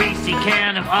prefer a greasy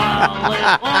can of olive oil.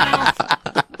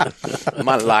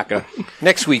 Malaka.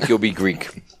 Next week you'll be Greek.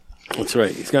 That's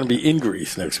right. He's going to be in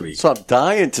Greece next week. So I'm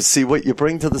dying to see what you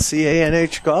bring to the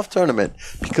CANH golf tournament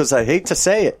because I hate to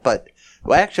say it, but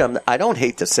actually I don't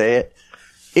hate to say it.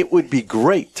 It would be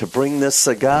great to bring this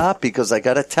cigar because I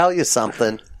got to tell you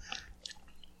something.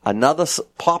 Another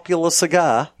popular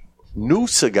cigar, new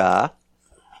cigar,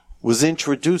 was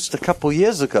introduced a couple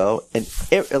years ago and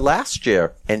last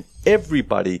year, and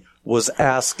everybody was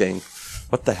asking,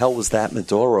 what the hell was that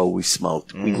Maduro we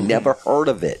smoked? We never heard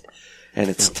of it. And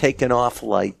it's taken off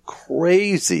like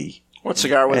crazy. What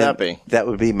cigar would that be? That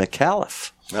would be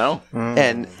McAuliffe. No?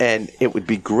 And it would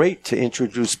be great to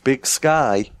introduce Big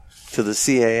Sky to the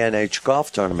CANH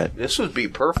golf tournament. This would be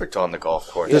perfect on the golf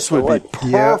course. This would be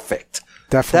perfect.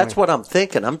 Definitely. That's what I'm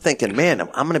thinking. I'm thinking, man, I'm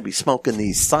going to be smoking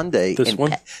these Sunday,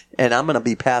 and I'm going to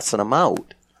be passing them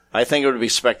out. I think it would be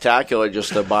spectacular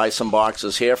just to buy some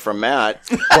boxes here from Matt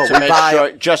Well, to we make buy-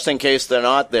 sure, just in case they're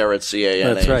not there at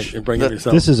CANH. That's right. You bring it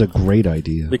yourself. This is a great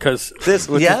idea. Because This-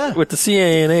 with, yeah. with the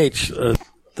CANH,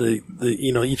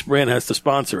 each brand has to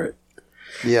sponsor it.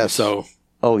 Yes. So,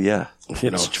 Oh, yeah.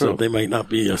 so they might not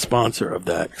be a sponsor of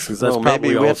that. Because that's Well, probably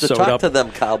maybe we all have to sewed talk up. to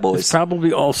them Cowboys. It's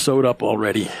probably all sewed up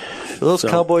already. Do those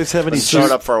Cowboys have any Let's start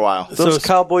Jews? up for a while. Those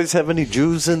Cowboys have any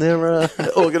Jews in their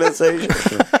organization?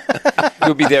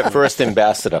 You'll be their first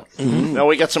ambassador. No,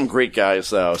 we got some Greek guys,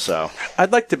 though, so.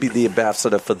 I'd like to be the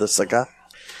ambassador for the cigar.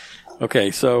 Okay,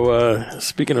 so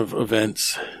speaking of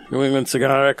events, New England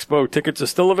Cigar Expo tickets are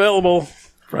still available.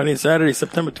 Friday and Saturday,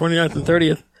 September 29th and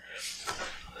 30th.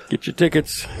 Get your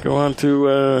tickets. Go on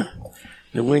to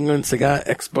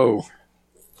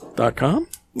NewEnglandCigarExpo.com.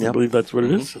 I Yep. believe that's what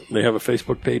it is. They have a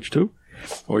Facebook page, too.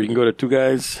 Or you can go to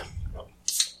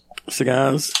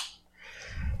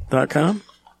twoguyscigars.com.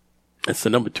 That's the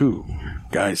number 2,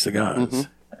 Guys Cigars.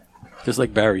 Just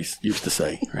like Barry used to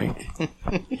say, right?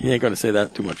 He ain't going to say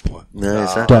that too much more. No,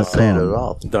 he's not going to say it at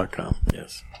all. .com,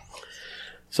 yes.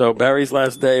 So Barry's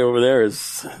last day over there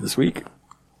is this week.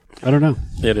 I don't know.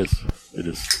 It is.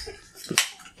 It's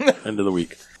the end of the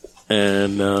week.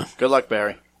 And Good luck,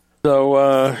 Barry.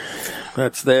 so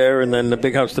that's there. And then the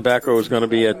Big House Tobacco is going to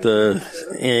be at the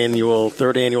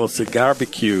third annual Cigar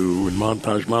Barbecue in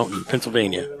Montage Mountain,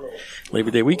 Pennsylvania.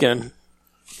 Labor Day weekend,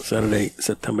 Saturday,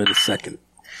 September the 2nd.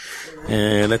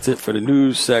 And that's it for the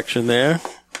news section there.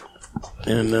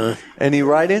 And Any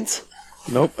write-ins?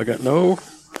 nope, I got no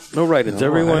write-ins. No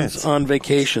Everyone's write-ins. on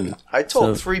vacation. I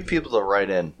told So- 3 people to write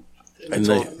in. I And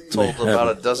told they about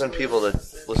haven't. a dozen people to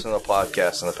listen to the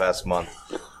podcast in the past month,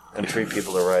 and 3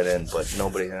 people to write in, but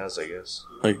nobody has, I guess.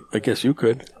 I guess you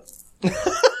could.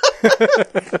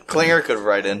 Klinger could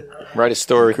write in. Write a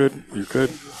story. You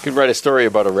could. Could write a story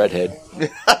about a redhead.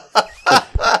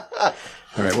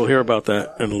 All right, we'll hear about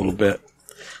that in a little bit.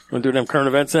 Want to do them current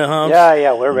events there, Hobbs?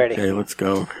 Yeah, we're ready. Okay, let's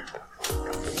go.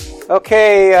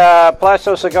 Okay,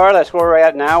 Plaistow Cigar, that's where we're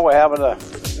at now. We're having a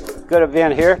good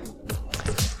event here.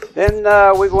 Then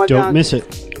we went down. Don't miss it.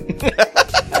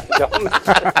 Don't miss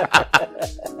it.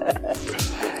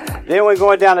 Then we're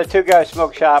going down to Two Guys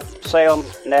Smoke Shop, Salem,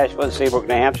 Nashville, and Seabrook,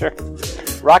 New Hampshire.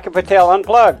 Rocky Patel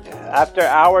Unplugged. After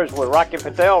Hours with Rocky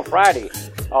Patel, Friday,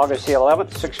 August the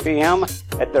 11th, 6 p.m.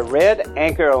 at the Red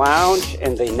Anchor Lounge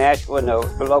in the Nashville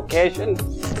location.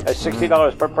 At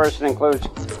 $60 per person, includes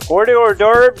 40 hors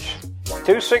d'oeuvres,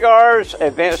 2 cigars,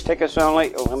 advanced tickets only,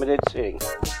 limited seating.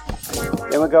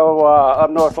 Then we go up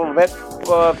north a little bit.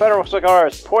 Federal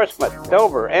Cigars, Portsmouth,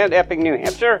 Dover, and Epping, New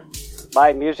Hampshire.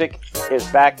 Live music is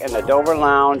back in the Dover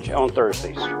Lounge on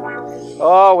Thursdays.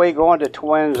 Oh, we going to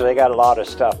Twins. They got a lot of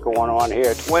stuff going on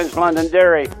here. Twins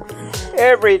Londonderry.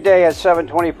 Every day at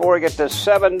 7:24, get the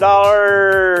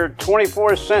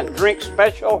 $7.24 drink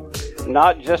special.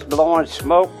 Not just blowing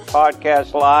smoke.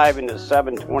 Podcast live in the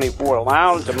 724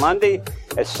 Lounge on Monday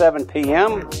at 7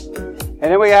 p.m. And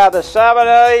then we have the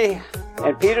Savinelli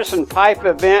and Peterson Pipe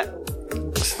event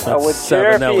with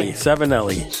Savinelli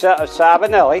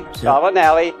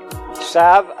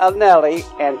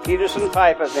and Peterson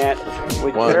Pipe event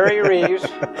with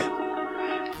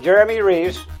Jeremy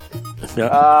Reeves.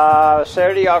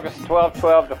 Saturday, August 12th,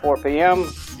 12 to 4 p.m.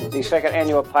 The second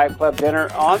annual Pipe Club dinner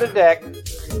on the deck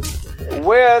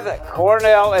with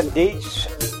Cornell and Dietz.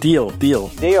 Deal.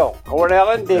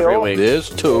 Cornell and Deal. Every week. There's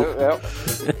 2.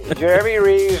 Jeremy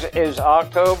Reeves is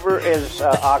October.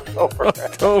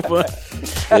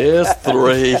 There's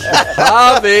 3.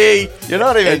 Bobby, you're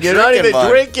not even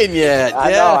drinking yet.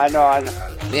 I know.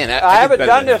 Man, I haven't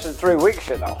done this in 3 weeks,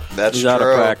 you know. That's He's true. out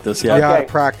of practice, yeah. You gotta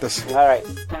practice. All right.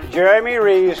 Jeremy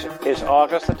Reeves is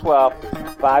August the 12th,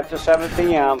 5 to 7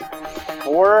 p.m.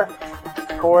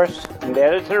 4-course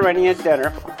Mediterranean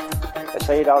dinner. That's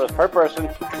 $80 per person,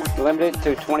 limited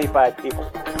to 25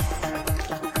 people.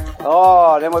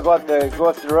 Oh, then we'll go up the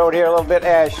road here a little bit.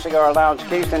 Ash Cigar Lounge,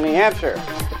 Kingston, New Hampshire.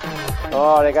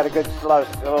 Oh, they got a lot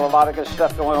of good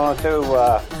stuff going on too.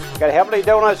 Got Heavenly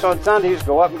Donuts on Sundays.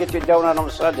 Go up and get your donut on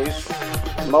Sundays.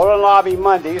 Motor Lobby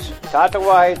Mondays.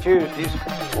 Tatawai Tuesdays.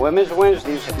 Women's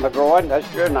Wednesdays. McGraw, that's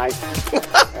your night.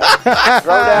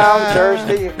 Throwdown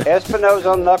Thursday.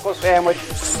 Espinosa Knuckle Sandwich.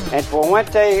 And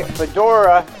Fuente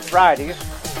Fedora Fridays.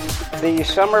 The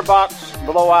Summer Box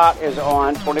Blowout is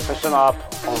on. 20% off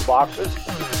on boxes.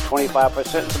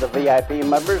 25% for the VIP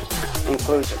members.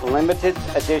 Includes limited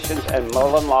editions and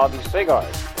Mullen Lobby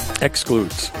cigars.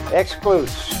 Excludes.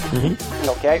 Mm-hmm.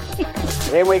 Okay.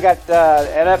 Then we got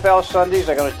NFL Sundays.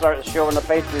 They're going to start showing the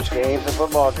Patriots games and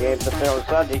football games up there on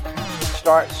Sunday.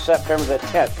 Starts September the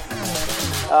 10th.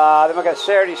 Then we got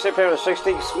Saturday, September the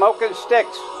 16th, Smoking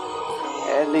Sticks.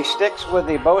 And the sticks with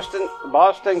the Boston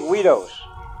Guidos.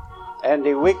 And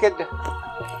the Wicked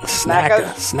Snacker.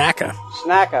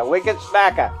 Wicked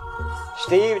Snacker.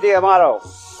 Steve D'Amato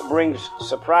brings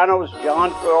sopranos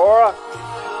John Ferrara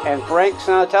and Frank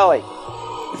Sanatelli.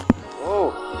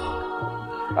 Oh.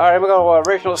 All right, we're going to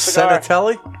original cigar.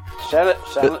 Sanatelli?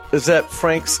 Is that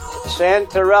Frank's?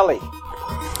 Santarelli.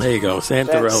 There you go,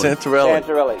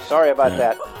 Santarelli. Sorry about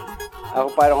that. I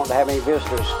hope I don't have any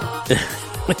visitors.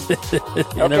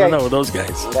 You never know with those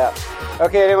guys. Yeah.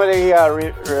 Okay, then with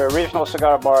the Regional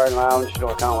Cigar Bar and Lounge,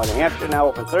 North Conway, New Hampshire, now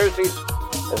open Thursdays.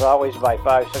 As always, buy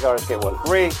 5 cigars, get 1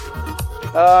 free.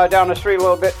 Down the street a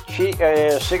little bit,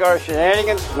 Cigar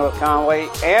Shenanigans, North Conway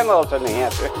and Littleton, New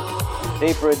Hampshire.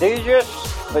 The prodigious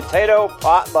potato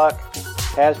potluck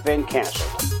has been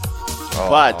canceled.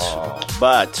 But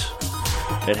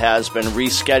it has been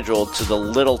rescheduled to the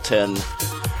Littleton.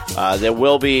 There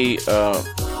will be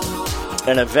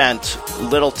an event,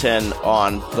 Littleton,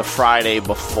 on the Friday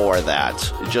before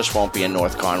that. It just won't be in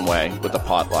North Conway with the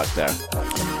potluck there.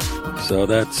 So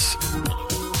that's...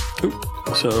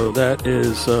 So that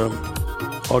is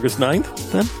August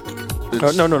 9th, then?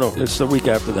 No. It's the week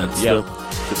after that.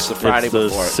 It's the Friday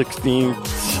before. It's the 16th.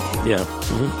 Yeah.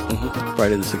 Mm-hmm.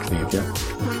 Friday the 16th, yeah.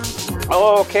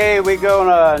 Okay, we go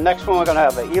next one. We're going to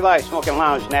have the Eli Smoking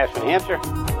Lounge, Nashville, New Hampshire.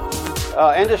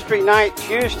 Industry Night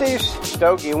Tuesdays,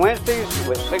 Stogie Wednesdays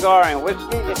with cigar and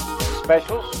whiskey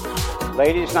specials.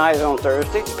 Ladies' Night is on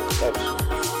Thursday.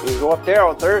 You go up there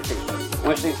on Thursday.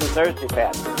 Wednesdays and Thursday,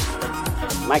 Pat.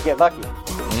 Might get lucky.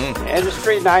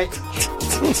 Industry Night.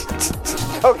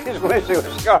 Stokey's Wednesday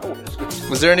with cigar and whiskey.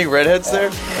 Was there any redheads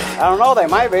there? I don't know. They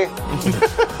might be.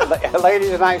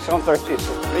 Ladies' Night on Thursday,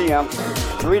 6 p.m.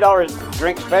 $3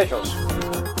 drink specials.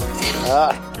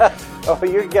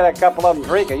 You can get a couple of them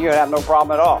drinking. You have no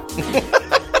problem at all.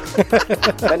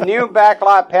 The new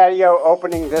backlot patio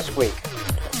opening this week.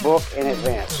 Book in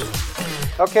advance.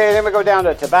 Okay, then we go down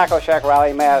to Tobacco Shack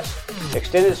Rally Mass.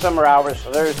 Extended summer hours,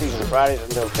 Thursdays and Fridays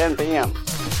until 10 p.m.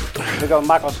 We go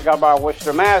Michael Cigar Bar,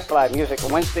 Worcester, Mass. Live music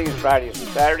on Wednesdays, Fridays, and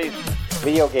Saturdays.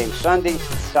 Video game Sunday.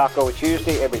 Taco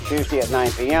Tuesday, every Tuesday at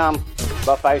 9 p.m.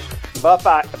 Buffet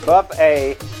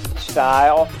buffet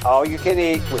style, all you can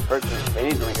eat. We purchase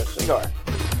any drink of cigar.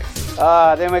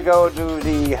 Then we go to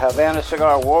the Havana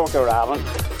Cigar, Warwick, Rhode Island.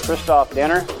 Christoph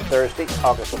dinner, Thursday,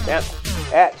 August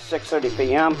 10th at 6:30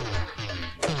 p.m.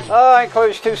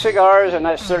 Includes 2 cigars, and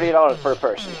that's $30 per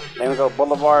person. Then we go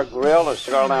Boulevard Grill and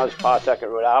Cigar Lounge, Pawtucket,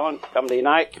 Rhode Island. Company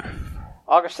night,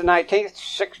 August the 19th,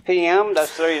 6 p.m.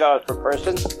 That's $30 per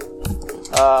person.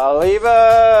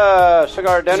 Oliva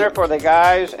cigar dinner for the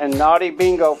guys and Naughty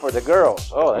Bingo for the girls.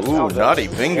 Oh, that sounds Naughty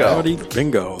good. Bingo. Naughty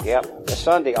Bingo. Yep. It's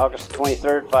Sunday, August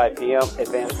 23rd, 5 p.m.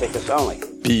 Advance tickets only.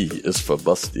 B is for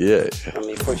Bustier. Let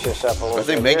me push this up a little bit. I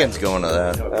think Megan's going to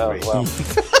that. Oh,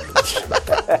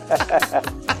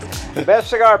 well. Best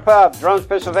Cigar Pub, Drums,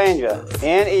 Pennsylvania.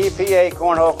 NEPA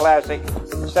Cornhole Classic,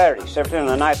 Saturday,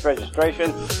 September the 9th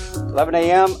registration. 11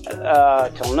 a.m.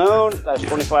 Till noon. That's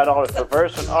 $25 per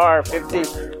person, or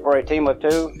 $50 for a team of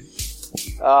 2.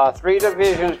 3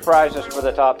 divisions prizes for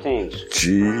the top teams.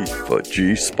 G for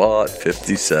G-Spot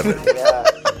 57.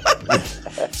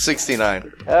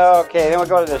 69. Okay, then we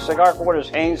go to the Cigar Quarters,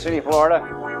 Haines City,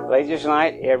 Florida. Ladies'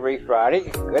 night every Friday.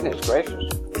 Goodness gracious.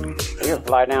 You can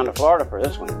fly down to Florida for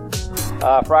this one.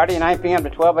 Friday, 9 p.m. to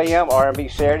 12 a.m. R&B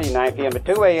Saturday, 9 p.m. to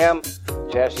 2 a.m.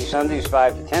 Jazzy Sundays,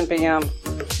 5 to 10 p.m.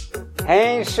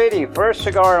 Haines City First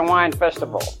Cigar and Wine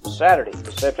Festival, Saturday,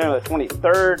 September the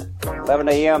 23rd, 11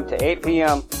 a.m. to 8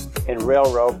 p.m. in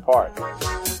Railroad Park.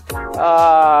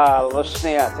 Let's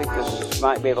see, I think this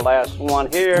might be the last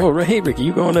one here. Oh, hey, Ricky,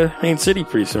 you going to Haines City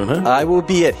pretty soon, huh? I will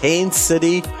be at Haines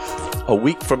City a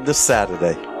week from this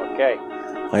Saturday. Okay.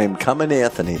 I am coming,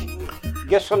 Anthony.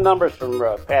 Get some numbers from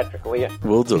Patrick, will you?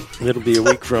 Will do. It'll be a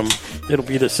week from, it'll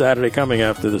be the Saturday coming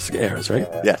after this airs, right?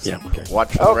 Yes. Yeah, okay.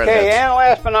 Watch for Okay, and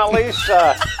last but not least,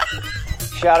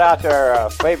 shout out to our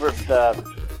favorite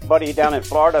buddy down in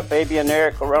Florida, Fabian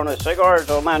there, Corona Cigars,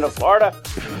 Orlando, Florida.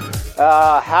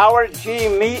 Howard G.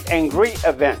 Meet and Greet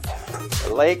event,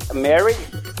 Lake Mary,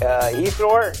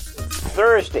 Heathrow,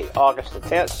 Thursday, August the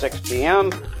 10th, 6 p.m.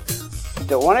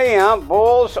 to 1 a.m.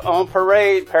 Bulls on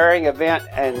Parade pairing event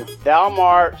and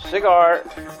Dalmar Cigar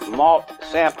Malt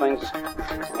Samplings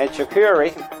and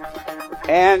Charcuterie.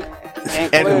 And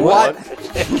what?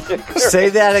 Say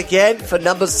that again for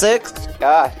number 6.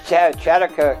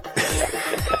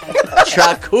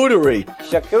 Charcuterie.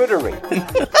 Charcuterie.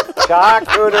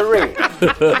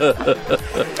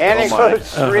 And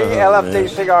includes 3 LFD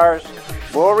cigars,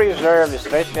 Bull Reserve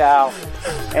Special,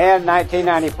 and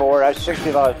 1994. That's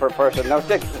 $60 per person. No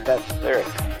tickets necessary.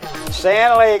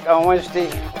 Sand Lake on Wednesday,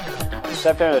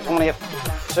 September the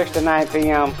 20th, 6 to 9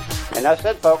 p.m. And that's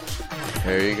it, folks.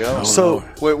 There you go. So,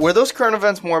 were those current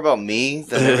events more about me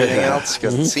than everything else?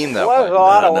 Because it seemed that way.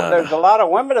 There's a lot of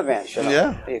women events. You know?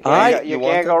 Yeah. You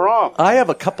can't go wrong. I have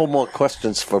a couple more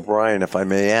questions for Brian, if I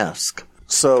may ask.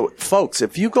 So, folks,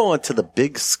 if you go onto the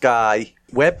Big Sky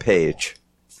webpage,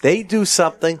 they do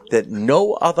something that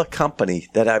no other company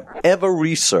that I've ever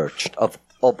researched of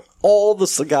all the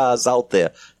cigars out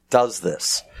there does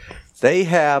this. They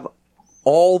have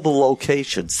all the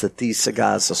locations that these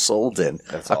cigars are sold in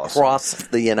across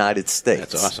the United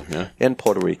States. That's awesome, yeah. And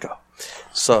Puerto Rico.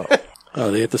 So,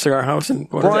 they at the cigar house in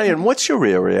Puerto Rico? Brian, what's your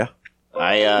area?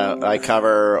 I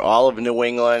cover all of New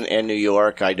England and New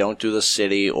York. I don't do the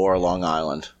city or Long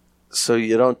Island. So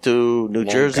you don't do New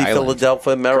Jersey,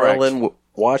 Philadelphia, Maryland, Correct.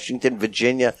 Washington,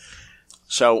 Virginia?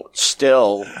 So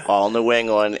still all New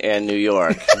England and New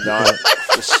York, not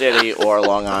the city or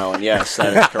Long Island. Yes,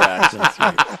 that is correct.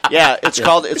 Yeah,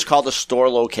 it's called a store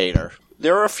locator.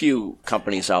 There are a few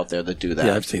companies out there that do that.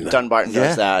 Yeah, I've seen that. Dunbarton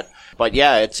does that. But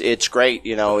yeah, it's great,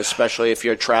 especially if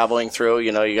you're traveling through,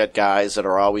 you got guys that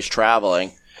are always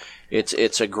traveling.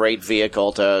 It's a great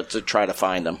vehicle to try to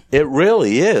find them. It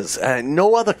really is. And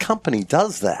no other company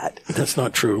does that. That's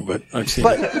not true, but I've seen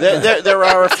it. There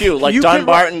are a few, like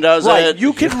Dunbarton does it.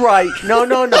 You can write. No,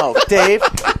 Dave,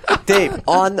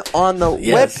 on the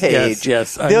webpage.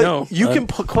 Yes, I know. You can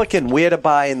click in where to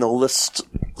buy in the list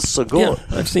cigar. Yeah,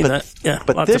 I've seen that. Yeah,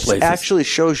 but lots of this places. actually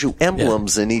shows you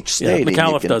emblems in each state. Yeah,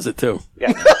 McAuliffe does it too.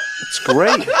 Yeah. It's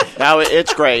great. Now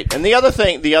it's great. And the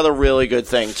other really good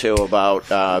thing too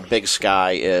about Big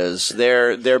Sky is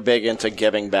they're big into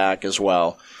giving back as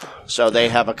well. So they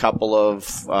have a couple of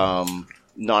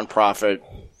nonprofit,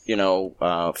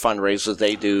 fundraisers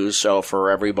they do. So for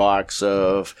every box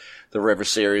of the River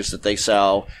Series that they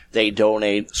sell, they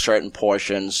donate certain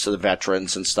portions to the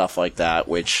veterans and stuff like that,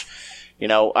 which,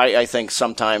 I think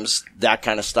sometimes that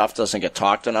kind of stuff doesn't get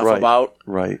talked enough about.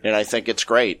 Right. And I think it's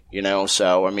great,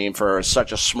 So, for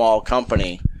such a small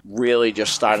company, really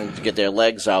just starting to get their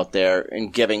legs out there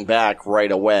and giving back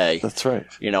right away. That's right.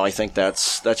 I think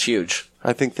that's huge.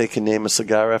 I think they can name a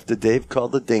cigar after Dave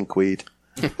called the Dinkweed.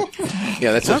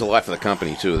 Yeah, that says a lot for the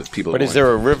company too. That people. But is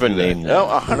there a river named? No,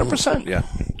 100%. Yeah.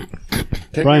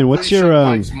 Brian, what's your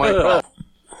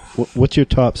what's your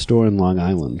top store in Long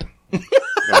Island? Do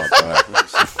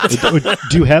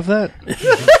you have that?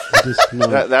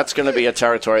 That's going to be a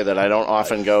territory that I don't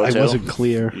often go to. I wasn't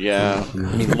clear. Yeah. I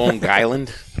mean, Long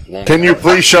Island. Can you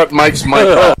please shut Mike's mic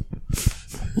off?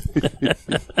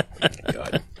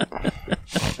 God.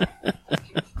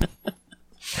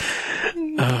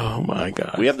 Oh my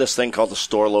God! We have this thing called the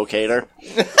store locator.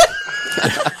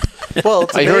 Well,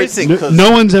 it's amazing.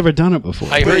 No one's ever done it before.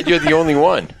 I heard you're the only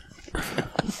one.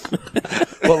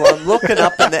 Well, I was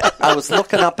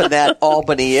looking up in that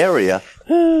Albany area,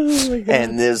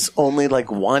 and there's only like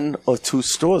 1 or 2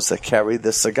 stores that carry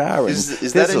the cigar.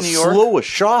 Is that in New York? There's a slew of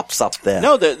shops up there.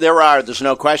 No, there are. There's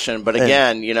no question. But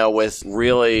again, with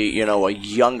really, a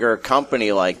younger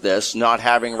company like this, not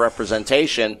having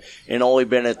representation and only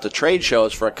been at the trade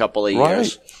shows for a couple of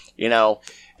years, and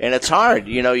it's hard.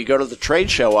 You go to the trade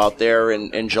show out there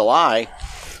in July.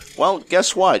 Well,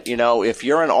 guess what? If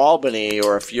you're in Albany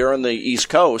or if you're in the East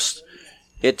Coast,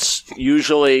 it's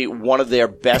usually one of their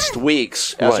best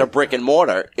weeks as a brick and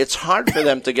mortar. It's hard for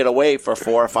them to get away for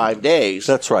 4 or 5 days.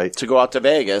 That's right. To go out to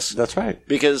Vegas. That's right.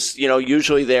 Because,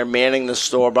 usually they're manning the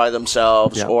store by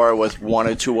themselves or with 1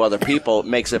 or 2 other people. It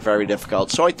makes it very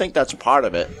difficult. So I think that's part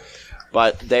of it.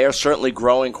 But they are certainly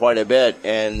growing quite a bit.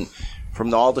 And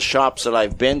from all the shops that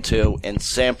I've been to and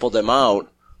sampled them out,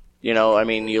 you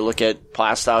look at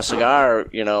Plaistow Cigar,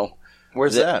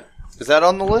 Where's that? Is that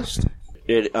on the list?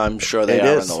 I'm sure they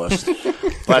are on the list.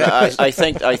 But I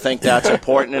think that's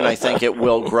important, and I think it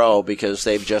will grow because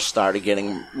they've just started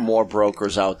getting more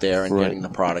brokers out there and getting the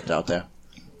product out there.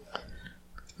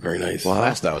 Very nice. Wow.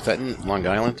 Plaistow, is that in Long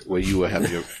Island where you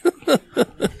have your...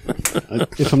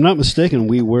 If I'm not mistaken,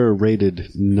 we were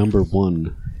rated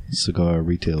 #1 cigar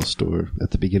retail store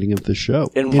at the beginning of the show.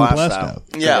 In Plaistow.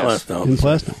 Yeah. In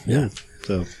Plaistow, yeah.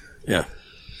 So, yeah.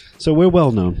 So we're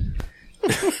well known.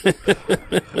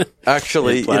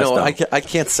 Actually, I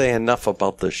can't say enough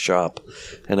about this shop,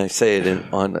 and I say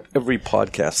it on every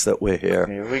podcast that we're here.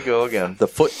 Here we go again. The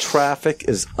foot traffic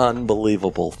is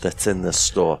unbelievable that's in this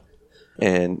store.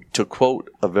 And to quote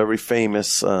a very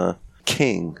famous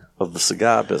king of the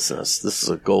cigar business, this is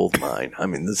a gold mine. I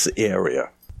mean, this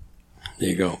area. There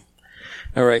you go.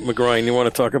 All right, McGroin, you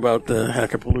want to talk about the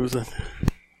Hackapalooza?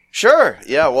 Sure.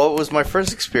 Yeah. Well, it was my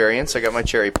first experience. I got my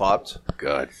cherry popped.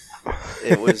 God.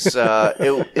 It was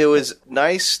it was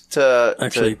nice to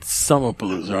actually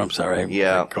Summerpalooza. I'm sorry,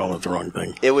 I call it the wrong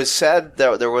thing. It was sad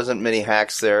that there wasn't many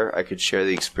hacks there I could share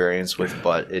the experience with,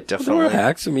 but it definitely there were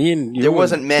hacks. I mean, there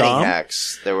wasn't many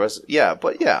hacks. There was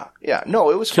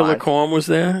no, it was Killer fine. Corn was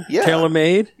there. Yeah. Tailor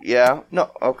Made. Yeah, no,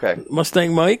 okay.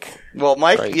 Mustang Mike. Well,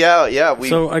 Mike, right. yeah.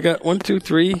 So I got 1, 2,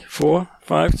 3, 4,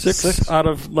 5, 6 out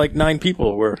of like 9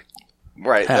 people were.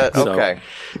 Right. Okay.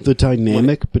 The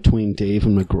dynamic between Dave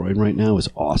and McGroin right now is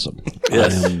awesome.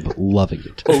 Yes. I am loving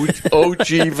it.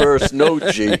 OG versus no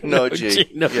G. No G.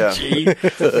 G.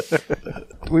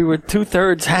 We were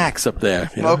 2/3 hacks up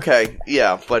there. Okay.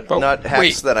 Yeah, but not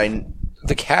hacks that I.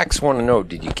 The hacks want to know: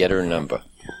 did you get her number?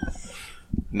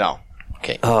 No.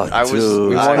 Okay. Oh, I was.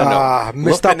 We want to know.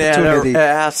 Missed opportunity. At her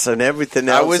ass and everything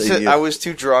else. I was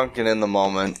too drunk and in the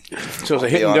moment. So it was a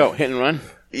hit and run.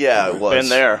 Yeah, it was. Been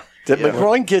there. Did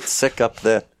McGroin get sick up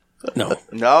there? No.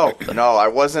 I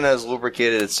wasn't as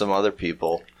lubricated as some other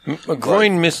people.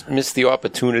 McGroin missed the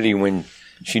opportunity when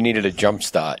she needed a jump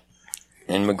start,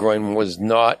 and McGroin was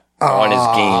not on his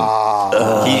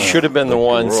game. He should have been the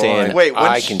one saying,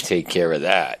 I can take care of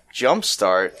that. Jump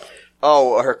start?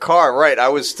 Oh, her car, right. I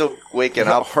was still waking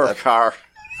up. Her car.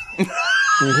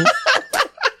 Mm-hmm.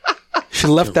 She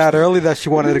left that early that she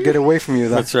wanted to get away from you.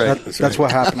 That's right. That's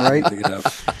what happened, right?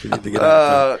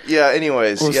 Yeah,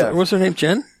 anyways. What's her name,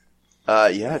 Jen?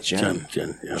 Yeah, Jen.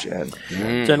 Jen, yeah. Jen.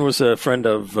 Jen was a friend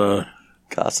of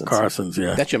Carson's,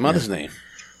 yeah. That's your mother's name.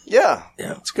 Yeah.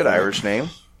 It's a good Irish name.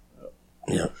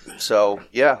 Yeah. So,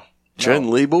 yeah.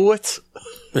 Jen Leibowitz?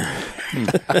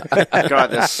 God,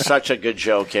 that's such a good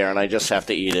joke, Karen. I just have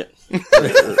to eat it.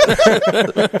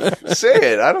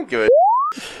 Say it. I don't give a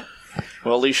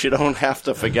Well, at least you don't have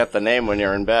to forget the name when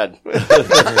you're in bed. Mommy.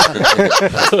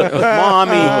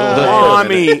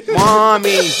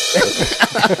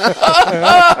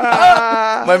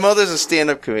 My mother's a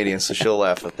stand-up comedian, so she'll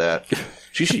laugh at that.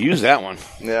 She should use that one.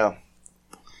 Yeah.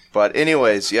 But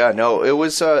anyways, yeah, no, it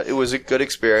was a good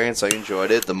experience. I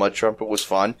enjoyed it. The mud trumpet was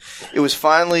fun. It was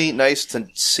finally nice to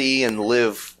see and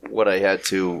live what I had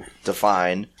to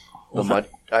define. I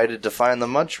had to define the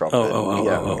mud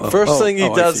trumpet. First thing he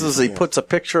does is he puts a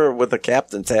picture with the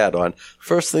captain's hat on.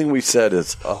 First thing we said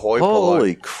is, Ahoy,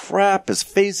 holy crap, his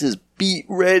face is beat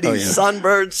red, he's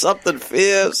sunburned, something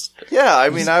fierce. Yeah, I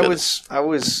mean, I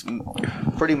was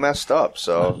pretty messed up,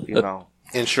 so, you know.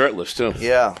 And shirtless, too.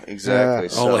 Yeah, exactly.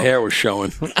 Yeah. All the hair was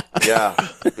showing. Yeah,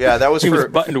 that was he for... was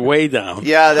buttoned way down.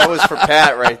 Yeah, that was for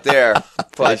Pat right there.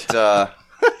 But,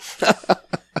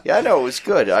 yeah, no, it was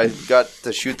good. I got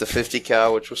to shoot the 50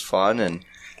 cal, which was fun, and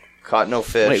caught no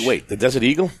fish. Wait, the Desert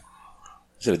Eagle?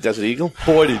 Is it a Desert Eagle?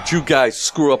 Boy, did you guys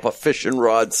screw up a fishing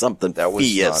rod, something that was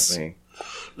fierce. Not me.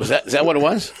 Is that what it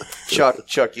was?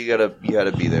 Chuck, you gotta be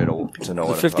there to know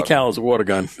what The 50 cal is a water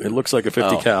gun. It looks like a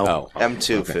 50 cal.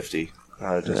 M250.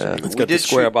 It's got the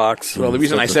square box. Well, the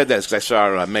reason I said that is because I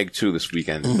saw Meg 2 this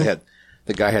weekend.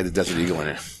 The guy had the Desert Eagle in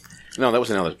it. No, that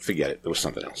was another. Forget it. There was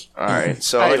something else. All right.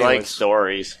 So I like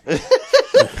stories.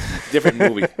 Different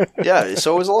movie. Yeah.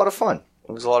 So it was a lot of fun.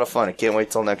 I can't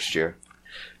wait till next year.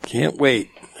 Can't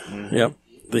wait. Yep.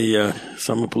 The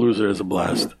Summer Palooza is a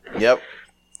blast. Yep.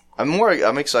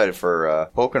 I'm excited for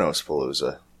Poconos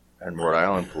Palooza and Rhode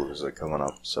Island Palooza coming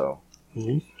up. So.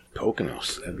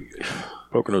 Poconos. That'd be good.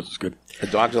 Poconos is good. The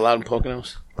dog's allowed in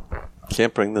Poconos?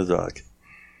 Can't bring the dog.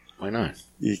 Why not?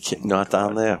 You can't, not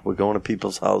down there. We're going to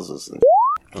people's houses. And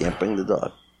can't bring the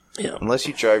dog. Yeah. Unless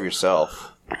you drive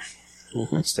yourself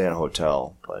and stay in a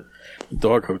hotel. But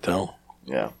dog hotel.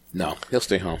 Yeah. No, he'll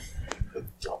stay home.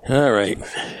 All right.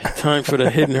 Time for the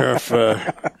Hidden Earth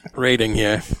rating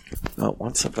here. Not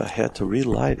once have I had to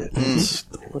relight it. It's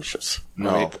delicious.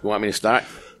 No. You want me to start?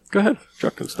 Go ahead.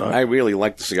 Chuck can start. I really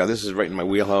like the cigar. This is right in my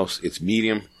wheelhouse. It's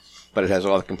medium, but it has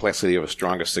all the complexity of a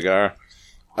stronger cigar.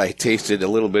 I tasted a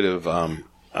little bit of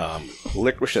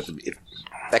licorice.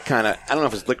 That kind of, I don't know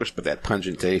if it's licorice, but that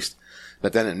pungent taste.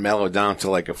 But then it mellowed down to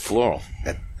like a floral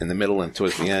in the middle and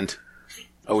towards the end.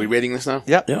 Are we rating this now?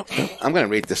 Yep. I'm going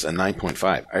to rate this a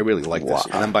 9.5. I really like this,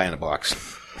 and I'm buying a box.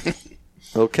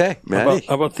 Okay, Matty.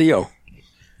 How about Theo?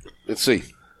 Let's see.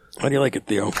 How do you like it,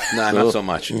 Theo? Nah, not so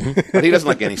much. But he doesn't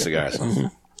like any cigars.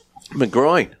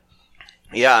 McGroin.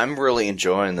 Yeah, I'm really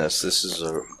enjoying this. This is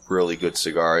a really good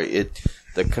cigar.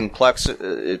 The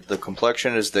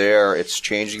complexion is there. It's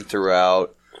changing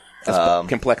throughout.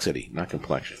 Complexity, not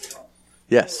complexion.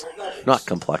 Yes, not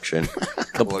complexion.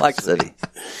 Complexity.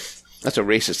 That's a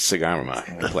racist cigar remark.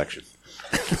 Complexion.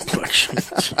 Complexion.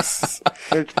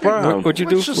 It's brown. What'd you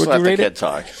do? What'd you rate it?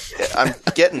 Talk. I'm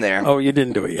getting there. Oh, you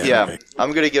didn't do it yet. Yeah, okay.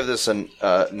 I'm going to give this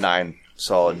a 9.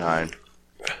 Solid 9.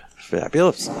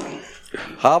 Fabulous.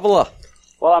 Havila.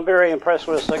 Well, I'm very impressed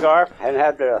with the cigar and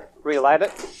had to relight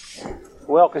it.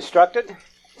 Well constructed.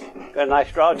 Got a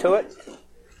nice draw to it.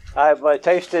 I've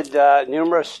tasted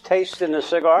numerous tastes in the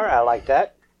cigar. I like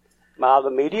that. Mild to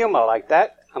medium. I like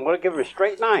that. I'm going to give it a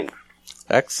straight 9.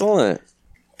 Excellent.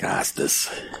 Costas.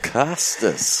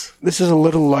 This is a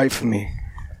little light for me.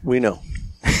 We know.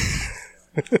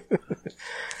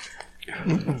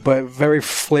 But very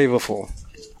flavorful.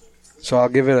 So I'll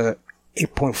give it a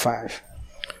 8.5.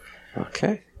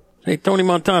 Okay. Hey, Tony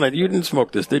Montana, you didn't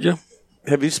smoke this, did you?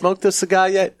 Have you smoked this cigar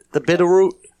yet? The bitter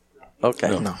root? Okay.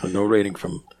 No, so no rating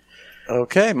from...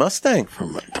 Okay, Mustang.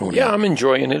 From Tony. Yeah, I'm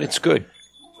enjoying it. It's good.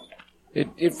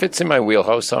 It fits in my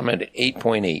wheelhouse. I'm at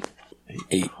 8.8.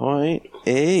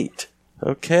 8.8.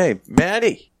 Okay.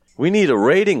 Maddie, we need a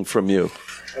rating from you.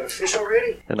 An official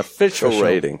rating? An official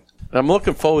rating. I'm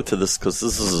looking forward to this because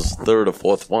this is his third or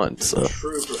fourth one. So.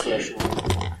 True professional.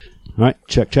 All right,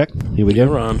 check. Here we go.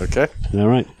 You're on. Okay. All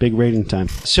right, big rating time.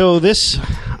 So this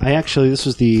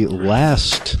was the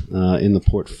last in the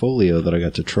portfolio that I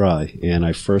got to try, and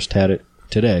I first had it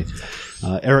today.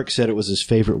 Eric said it was his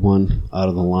favorite one out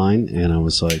of the line, and I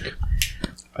was like,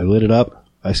 I lit it up.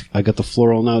 I got the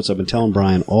floral notes. I've been telling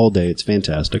Brian all day. It's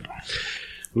fantastic.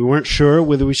 We weren't sure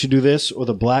whether we should do this or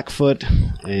the Blackfoot,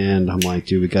 and I'm like,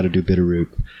 dude, we got to do Bitterroot.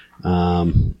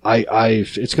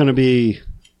 It's going to be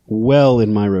well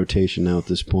in my rotation now at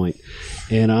this point,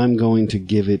 and I'm going to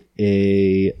give it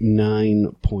a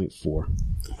 9.4.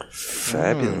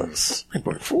 Fabulous.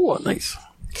 9.4, nice.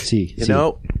 You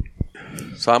know,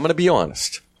 so I'm going to be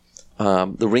honest.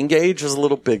 The ring gauge is a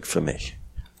little big for me.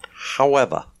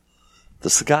 However, the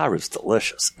cigar is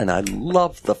delicious, and I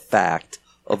love the fact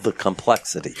of the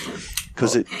complexity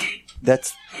because it's a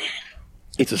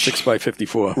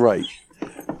 6x54. Right.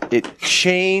 It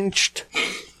changed.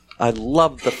 I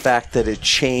love the fact that it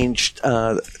changed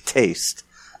I'm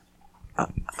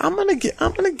gonna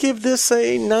give this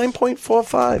a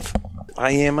 9.45.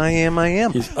 I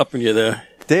am. He's upping you there.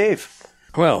 Dave.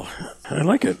 Well, I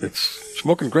like it. It's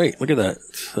smoking great. Look at that.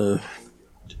 It's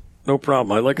no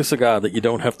problem. I like a cigar that you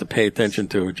don't have to pay attention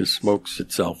to. It just smokes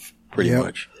itself pretty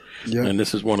much. Yep. And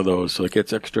this is one of those, so it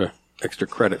gets extra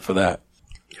credit for that.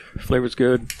 Flavor's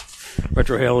good.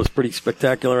 Retrohale is pretty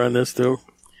spectacular on this, too.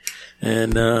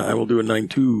 And I will do a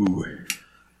 9.2.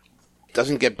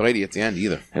 Doesn't get bitey at the end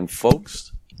either. And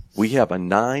folks, we have a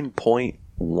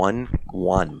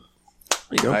 9.11.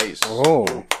 There you go. Nice.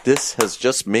 Oh. This has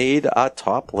just made our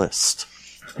top list.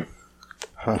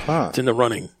 It's in the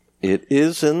running. It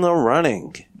is in the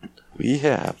running. We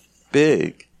have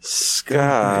Big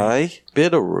Sky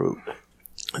Bitterroot.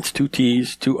 It's 2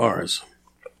 T's, 2 R's.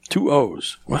 2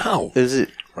 O's. Wow. Is it?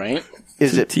 Right?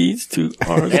 Is 2 it? T's, 2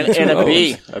 R's, And, 2 and a O's.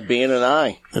 B. A B and an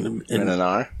I. And And an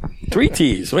R. 3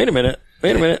 T's. Wait a minute.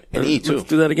 An E, too. Let's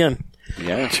do that again.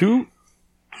 Yeah. 2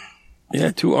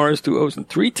 R's, 2 O's, and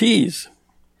 3 T's.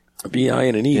 A B, I,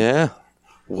 and an E. Yeah.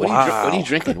 What are you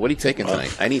drinking? What are you taking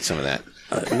tonight? I need some of that.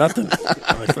 Nothing.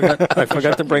 I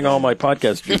forgot to bring all my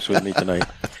podcast juice with me tonight.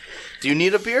 Do you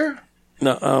need a beer?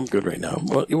 No, I'm good right now.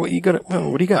 What you got? Well,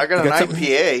 what do you got? I got You an something?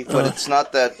 IPA, but it's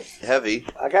not that heavy.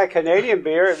 I got Canadian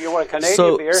beer if you want a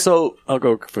Canadian beer. So I'll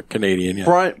go for Canadian.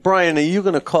 Yeah. Brian, are you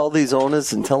going to call these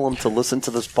owners and tell them to listen to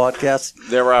this podcast?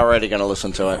 They're already going to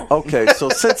listen to it. Okay, so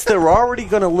since they're already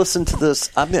going to listen to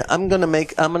this, I'm going to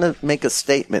make a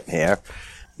statement here,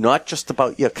 not just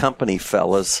about your company,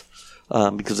 fellas,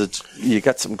 because you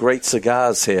got some great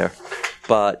cigars here,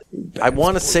 but I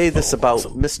want to say this about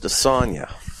Mr. Sonia.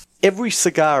 Every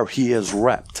cigar he has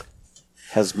repped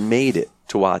has made it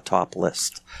to our top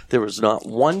list. There is not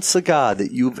one cigar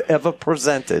that you've ever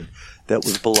presented that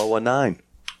was below a 9.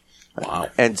 Wow.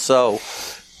 And so,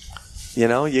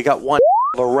 you got one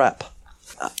of a rep.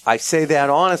 I say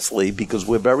that honestly because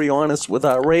we're very honest with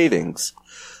our ratings.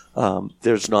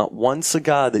 There's not one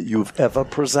cigar that you've ever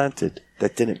presented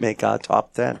that didn't make our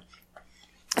top 10.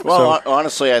 Well,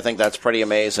 honestly, I think that's pretty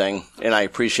amazing, and I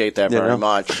appreciate that very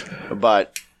much.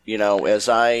 But, when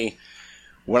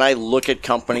I look at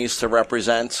companies to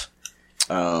represent,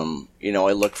 I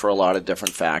look for a lot of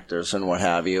different factors and what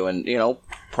have you. And,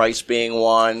 price being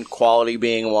one, quality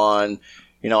being one.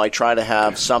 I try to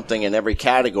have something in every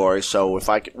category. So if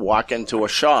I walk into a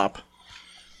shop,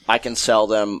 I can sell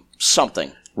them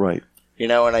something. Right.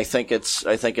 And I think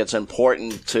it's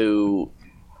important to,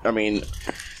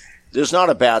 there's not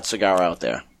a bad cigar out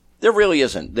there. There really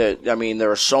isn't.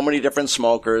 There are so many different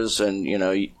smokers, and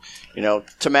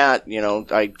to Matt,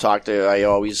 I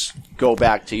always go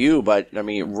back to you, but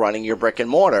running your brick and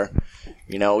mortar,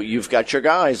 you've got your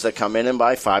guys that come in and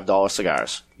buy $5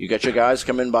 cigars. You got your guys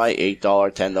come in and buy $8,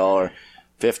 $10,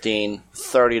 $15,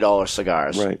 $30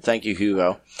 cigars. Right. Thank you,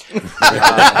 Hugo.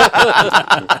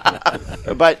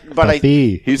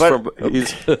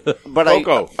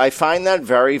 I find that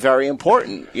very, very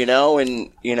important,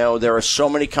 and there are so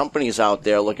many companies out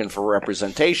there looking for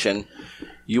representation.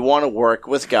 You want to work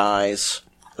with guys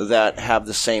that have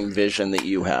the same vision that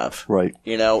you have. Right.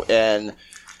 And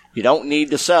you don't need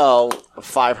to sell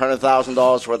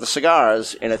 $500,000 worth of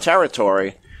cigars in a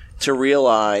territory to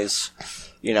realize,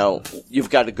 you've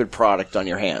got a good product on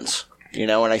your hands.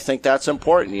 And I think that's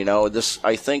important.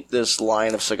 I think this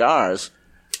line of cigars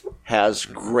has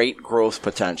great growth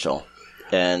potential.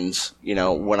 And,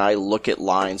 when I look at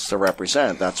lines to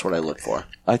represent, that's what I look for.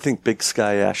 I think Big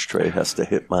Sky Ashtray has to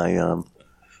hit my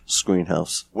screen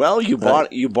house. Well, you bought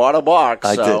a box.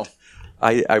 I So. did.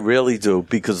 I really do,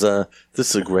 because this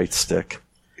is a great stick.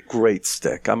 Great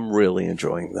stick. I'm really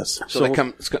enjoying this. So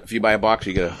if you buy a box,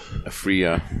 you get a free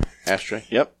ashtray?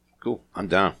 Yep. Cool. I'm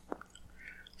down.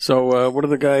 So what are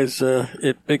the guys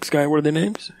at Big Sky? What are their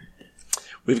names?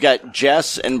 We've got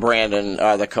Jess and Brandon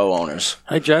are the co-owners.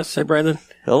 Hi, Jess. Hey, Brandon.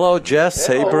 Hello, Jess.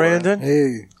 Hey, Brandon.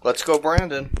 Hey. Let's go,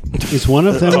 Brandon. Is one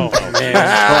of them? Christ,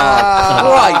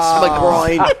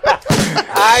 McGroin.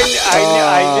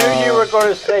 I knew you were going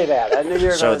to say that. I knew you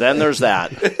were So then there's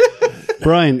that.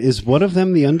 Brian, is one of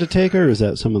them the Undertaker, or is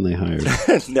that someone they hired?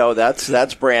 No,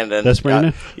 that's Brandon. That's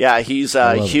Brandon? Yeah, he's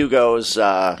Hugo's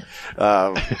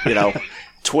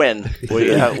twin.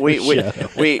 We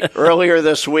earlier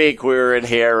this week we were in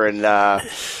here and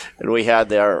we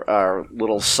had our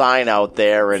little sign out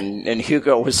there, and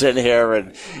Hugo was in here,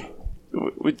 and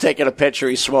we'd taken a picture.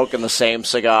 He's smoking the same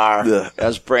cigar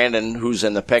as Brandon, who's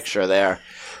in the picture there.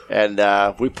 And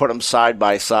we put them side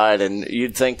by side, and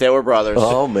you'd think they were brothers.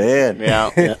 Oh, man. Yeah.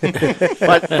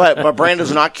 But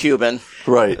Brandon's not Cuban.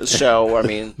 Right. So,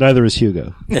 Neither is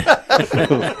Hugo. But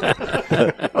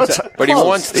he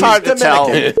wants it's hard to tell.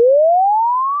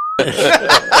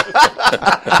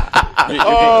 You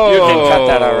can cut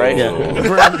that out, right?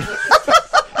 Yeah.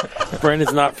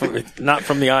 Brandon's not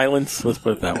from the islands. Let's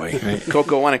put it that way. Right?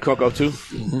 Cocoa 1 and Cocoa 2.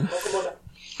 Mm-hmm.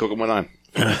 Cocoa 1 on.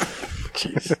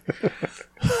 Jeez.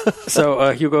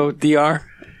 So, Hugo, DR?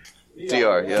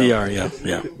 DR, yeah. DR, yeah.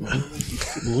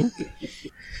 Mm-hmm.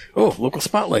 Oh, local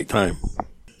spotlight time.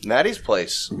 Maddie's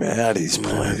place.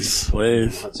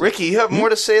 Ricky, you have more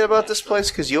to say about this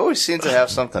place? Because you always seem to have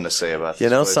something to say about this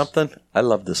place. You know something? I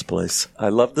love this place.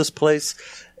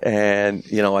 And,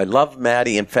 I love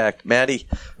Maddie. In fact, Maddie,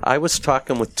 I was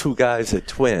talking with two guys at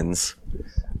Twins.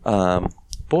 Boy,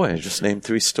 I just named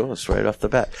 3 stores right off the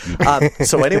bat.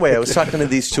 So anyway, I was talking to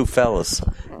these two fellas,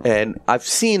 and I've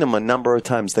seen them a number of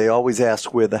times. They always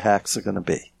ask where the hacks are going to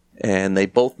be. And they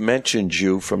both mentioned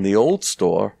you from the old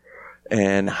store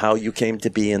and how you came to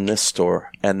be in this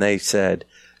store. And they said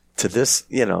to this,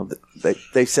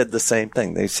 they said the same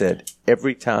thing. They said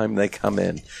every time they come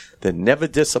in, they're never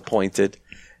disappointed.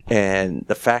 And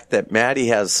the fact that Maddie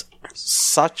has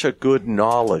such a good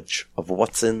knowledge of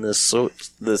what's in this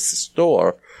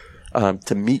store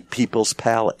to meet people's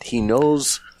palate. He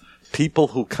knows people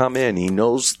who come in. He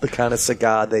knows the kind of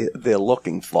cigar they're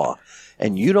looking for.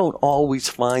 And you don't always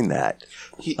find that.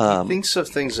 He thinks of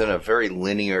things in a very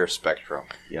linear spectrum,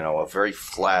 a very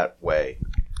flat way.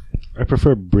 I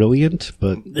prefer brilliant,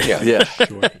 but... Yeah.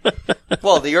 Sure.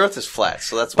 Well, the earth is flat,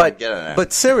 so that's what I'm getting at.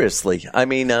 But seriously, I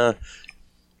mean,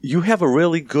 you have a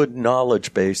really good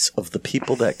knowledge base of the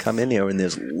people that come in here, and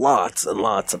there's lots and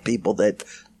lots of people that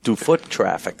do foot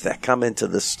traffic that come into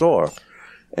the store.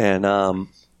 And...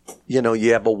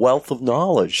 you have a wealth of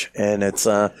knowledge, and it's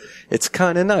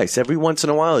kind of nice. Every once in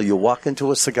a while, you walk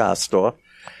into a cigar store,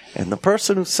 and the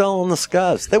person who's selling the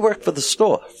cigars, they work for the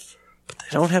store, but they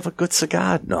don't have a good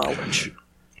cigar knowledge.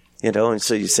 And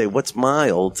so you say, what's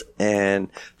mild? And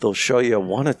they'll show you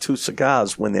 1 or 2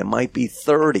 cigars when there might be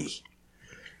 30.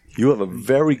 You have a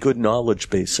very good knowledge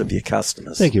base of your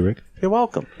customers. Thank you, Rick. You're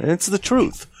welcome. And it's the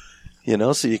truth.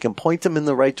 So you can point them in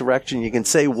the right direction. You can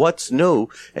say what's new,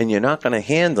 and you're not going to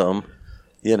hand them,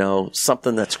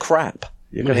 something that's crap.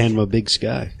 You're going to hand them a big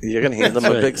sky. You're going to hand them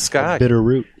a big sky. A bitter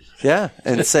root. Yeah,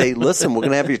 and say, listen, we're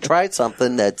going to have you try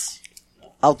something that's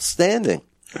outstanding.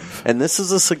 And this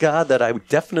is a cigar that I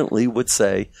definitely would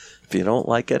say, if you don't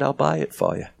like it, I'll buy it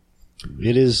for you.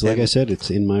 It is, like I said,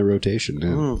 it's in my rotation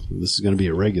now. This is going to be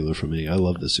a regular for me. I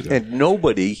love this cigar. And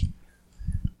nobody,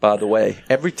 by the way,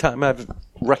 every time I've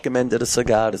recommended a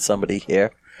cigar to somebody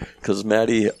here, because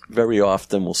Maddie very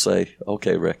often will say,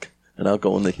 okay, Rick, and I'll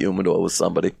go in the humidor with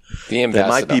somebody. They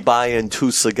might be buying 2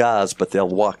 cigars, but they'll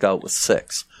walk out with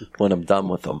 6 when I'm done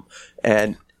with them.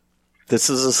 And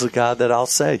this is a cigar that I'll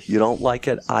say, you don't like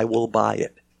it, I will buy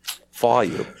it for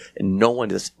you. And no one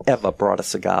has ever brought a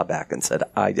cigar back and said,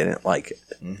 I didn't like it.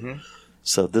 Mm-hmm.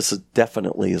 So this is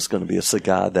definitely is going to be a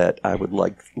cigar that I would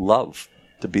love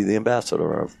to be the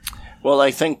ambassador of. Well,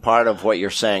 I think part of what you're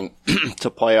saying,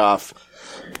 to play off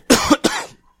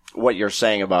what you're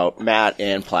saying about Matt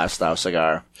and Plaistow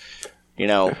Cigar,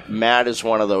 Matt is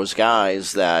one of those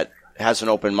guys that has an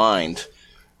open mind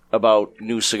about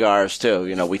new cigars, too.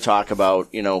 We talk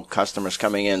about, customers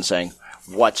coming in saying,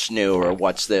 what's new or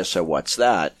what's this or what's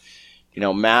that.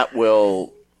 Matt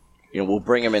will, we'll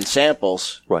bring him in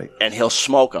samples, right, and he'll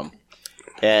smoke them.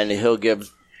 And he'll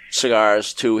give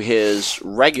cigars to his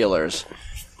regulars.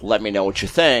 Let me know what you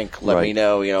think. Let me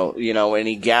know, and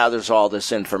he gathers all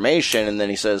this information, and then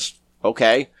he says,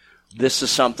 okay, this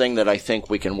is something that I think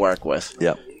we can work with.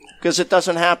 Yep. Because it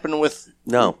doesn't happen with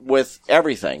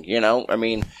everything, I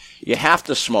mean, you have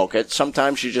to smoke it.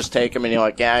 Sometimes you just take them and you're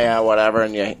like, yeah, whatever,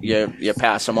 and you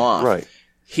pass them off. Right.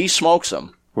 He smokes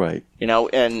them. Right. And,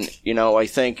 I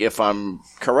think if I'm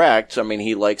correct,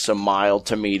 he likes a mild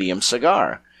to medium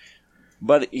cigar.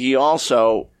 But he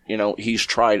also... he's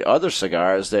tried other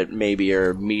cigars that maybe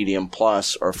are medium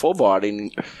plus or full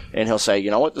body, and he'll say,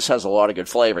 this has a lot of good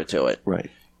flavor to it. Right.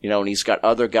 And he's got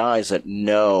other guys that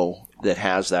know that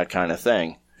has that kind of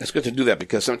thing. It's good to do that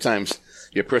because sometimes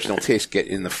your personal taste get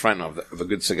in the front of a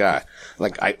good cigar.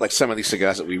 Like some of these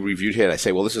cigars that we reviewed here, I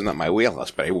say, well, this is not my wheelhouse,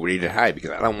 but I rate it high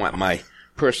because I don't want my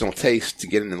personal taste to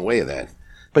get in the way of that.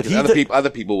 But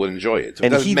other people would enjoy it. So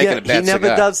and it he never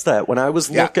does that. When I was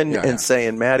looking and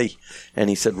saying, Maddie, and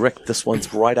he said, Rick, this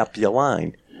one's right up your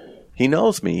line. He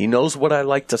knows me. He knows what I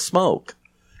like to smoke.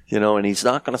 And he's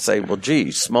not going to say, well,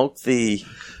 gee, smoke the,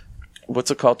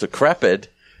 what's it called, decrepit,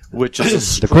 which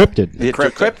is decrypted.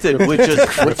 Decrypted, which is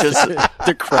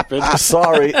decrepit.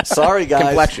 Sorry, guys.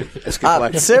 Complexion. It's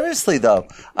complexion. Seriously, though,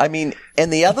 and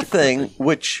the other thing,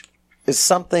 which is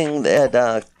something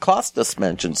that Costas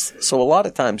mentions. So a lot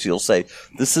of times you'll say,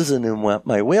 this isn't in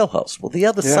my wheelhouse. Well, the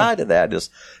other side of that is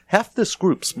half this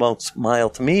group smokes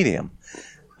mild to medium.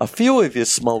 A few of you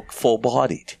smoke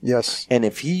full-bodied. Yes. And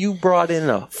if you brought in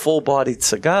a full-bodied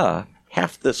cigar,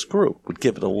 half this group would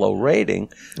give it a low rating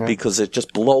because it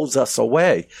just blows us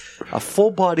away. A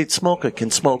full-bodied smoker can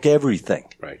smoke everything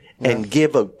and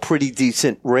give a pretty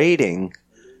decent rating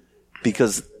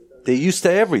because they're used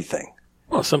to everything.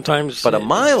 Well, sometimes. But a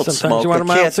mild sometimes you want a smoker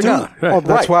mild can't cigar. do it. Well,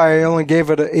 that's why I only gave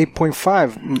it an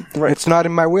 8.5. Right. It's not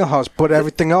in my wheelhouse, but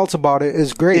everything else about it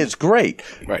is great. It's great.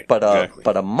 Right. But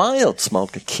a mild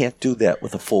smoker can't do that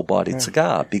with a full-bodied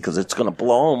cigar because it's going to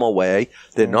blow them away.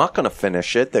 They're not going to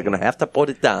finish it. They're going to have to put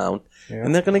it down.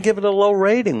 And they're going to give it a low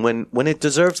rating when it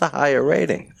deserves a higher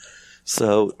rating.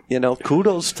 So,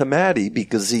 kudos to Matty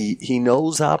because he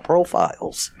knows our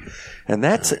profiles. And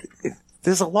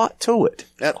there's a lot to it.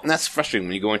 That's frustrating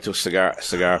when you go into a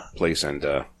cigar place and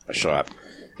a shop,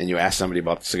 and you ask somebody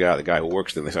about the cigar, the guy who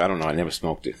works there, and they say, I don't know, I never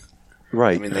smoked it.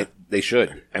 Right. I mean, they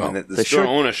should. I mean, the store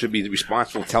owner should be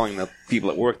responsible telling the people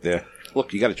that work there,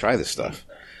 look, you got to try this stuff.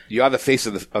 You are the face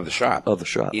of the shop. Of the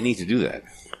shop. You need to do that.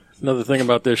 Another thing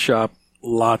about this shop,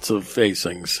 lots of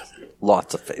facings.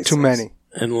 Lots of facings. Too many.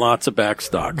 And lots of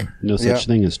backstock. No such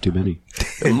thing as too many.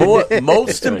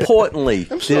 Most importantly,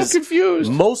 I'm so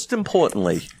confused. Most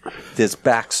importantly, there's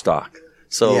backstock.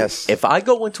 So if I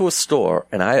go into a store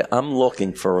and I'm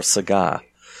looking for a cigar,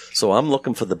 so I'm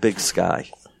looking for the Big Sky,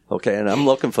 okay, and I'm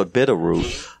looking for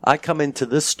Bitterroot, I come into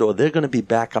this store, they're going to be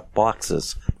backup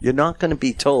boxes. You're not going to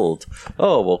be told,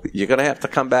 oh, well, you're going to have to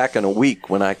come back in a week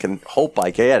when I can hope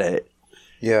I get it.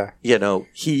 Yeah.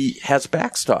 He has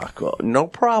backstock. No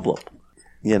problem.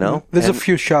 There's a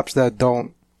few shops that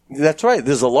don't. That's right.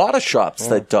 There's a lot of shops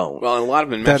that don't. Well, and a lot of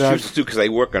them in Massachusetts do because they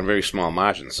work on very small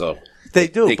margins. So they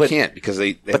do. They can't because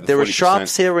they but there are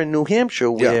shops here in New Hampshire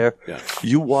where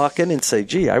you walk in and say,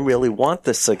 gee, I really want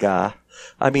this cigar.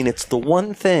 I mean, it's the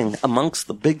one thing amongst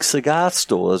the big cigar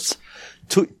stores,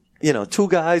 two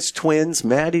guys, twins,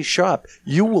 Maddie's shop.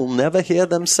 You will never hear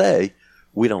them say,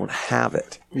 we don't have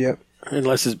it. Yep.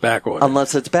 Unless it's back ordered.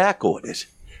 Unless it's back ordered.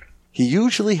 He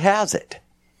usually has it.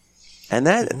 And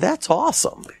that's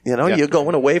awesome. You're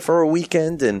going away for a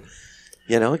weekend and,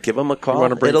 give him a call. You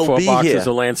want to bring it'll 4 be boxes here. of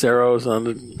Lanceros on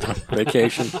the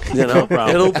vacation? No problem.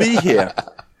 It'll be here.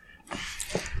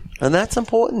 And that's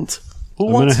important.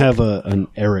 I'm going to have an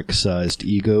Eric-sized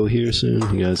ego here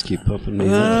soon. You guys keep pumping me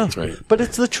up. That's right. But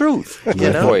it's the truth.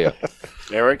 For you.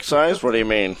 Eric size? What do you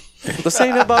mean? This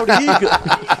ain't about ego.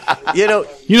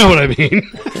 You know what I mean.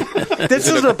 This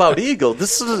isn't about ego.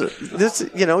 This you're Is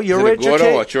it a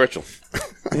Gordo or educated. Churchill?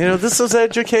 This is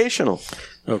educational.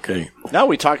 Okay. No,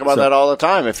 we talk about that all the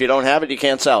time. If you don't have it, you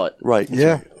can't sell it. Right.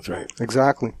 Yeah. That's right.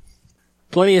 Exactly.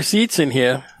 Plenty of seats in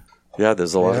here. Yeah,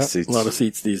 there's a lot of seats. A lot of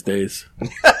seats these days.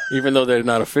 Even though they're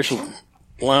not official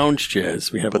lounge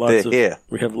chairs, we have But lots they're here.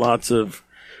 We have lots of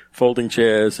folding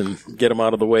chairs and get them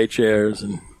out of the way chairs,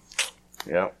 and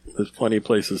there's plenty of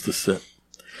places to sit.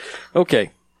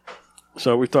 Okay.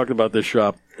 So we've talked about this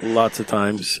shop lots of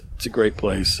times. It's a great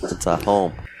place. It's our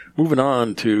home. Moving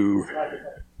on to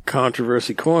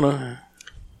Controversy Corner.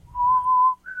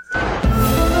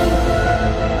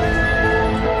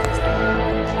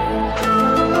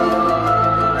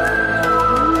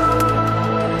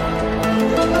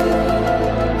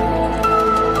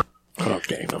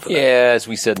 Okay. Yeah, as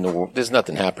we said in the world, there's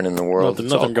nothing happening in the world. Nothing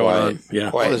It's all going quiet. on. Yeah.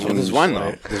 Quiet There's news. one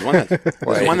though. There's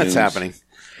one that's happening.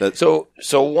 So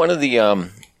one of the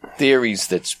theories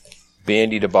that's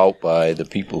bandied about by the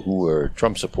people who are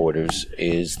Trump supporters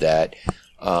is that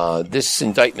this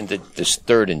indictment, this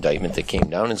third indictment that came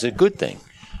down, is a good thing.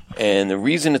 And the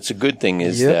reason it's a good thing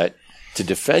is that to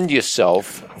defend yourself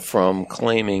from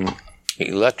claiming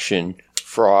election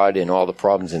fraud and all the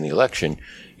problems in the election,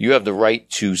 you have the right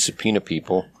to subpoena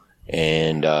people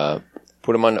and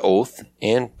put them on oath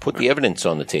and put the evidence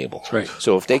on the table. That's right.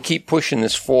 So if they keep pushing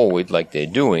this forward like they're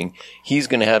doing, he's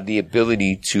going to have the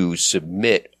ability to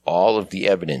submit all of the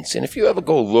evidence. And if you ever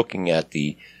go looking at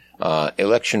the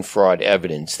election fraud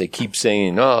evidence, they keep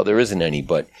saying, oh, there isn't any,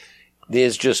 but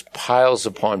there's just piles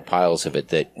upon piles of it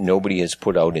that nobody has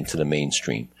put out into the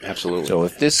mainstream. Absolutely. So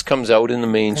if this comes out in the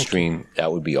mainstream,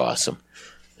 that would be awesome.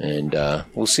 And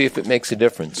we'll see if it makes a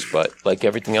difference. But like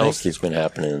everything else that's been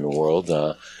happening in the world,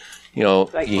 you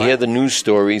hear the news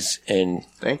stories and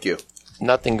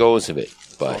nothing goes of it.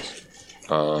 But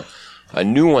a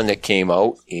new one that came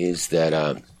out is that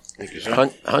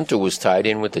Hunter was tied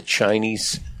in with a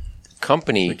Chinese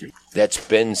company that's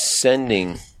been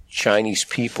sending Chinese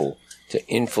people to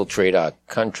infiltrate our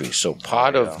country. So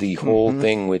part of the whole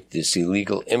thing with this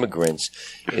illegal immigrants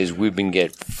is we've been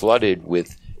getting flooded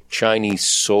with Chinese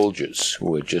soldiers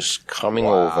who are just coming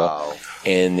over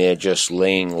and they're just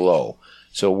laying low.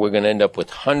 So we're going to end up with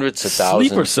hundreds of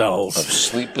thousands of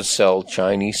sleeper cell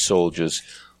Chinese soldiers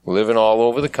living all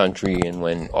over the country. And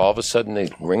when all of a sudden they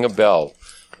ring a bell,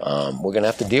 we're going to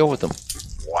have to deal with them.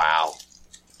 Wow.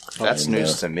 That's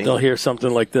news to me. They'll hear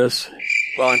something like this.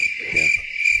 Well,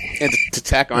 and to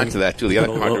tack on to that, too, the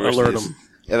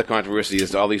other controversy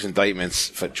is all these indictments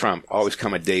for Trump always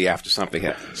come a day after something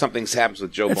happens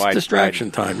with Joe Biden. It's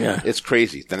distraction time, yeah. It's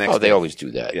crazy. The next they always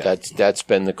do that. Yeah. That's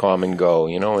been the common go,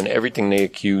 and everything they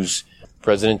accuse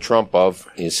President Trump of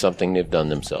is something they've done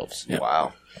themselves. Yeah.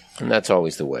 Wow. And that's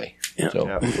always the way.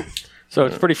 Yeah. So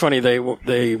it's pretty funny. They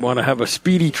want to have a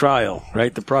speedy trial,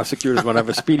 right? The prosecutors want to have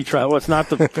a speedy trial. Well, it's not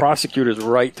the prosecutor's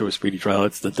right to a speedy trial.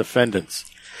 It's the defendant's.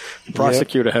 The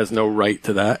prosecutor has no right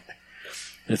to that.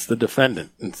 It's the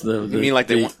defendant. It's you mean like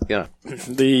they want? Yeah.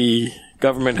 The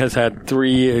government has had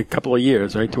a couple of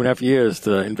years, right? 2.5 years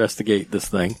to investigate this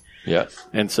thing. Yeah.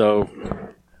 And so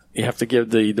you have to give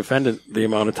the defendant the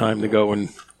amount of time to go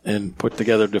and put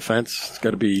together defense. It's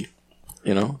got to be,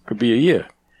 could be a year.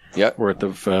 Worth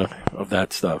of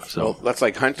that stuff. So well, that's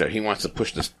like Hunter. He wants to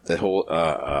push the whole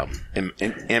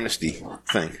amnesty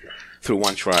thing through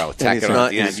one trial. And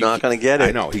he's not going to get it.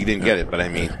 I know he didn't get it, but I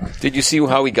mean, did you see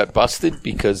how he got busted?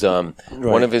 Because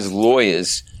one of his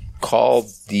lawyers called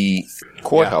the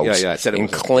courthouse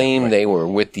and claimed they were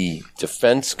with the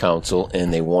defense counsel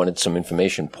and they wanted some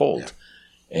information pulled,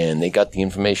 and they got the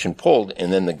information pulled,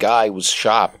 and then the guy was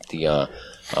sharp.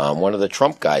 One of the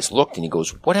Trump guys looked and he goes,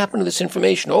 "What happened to this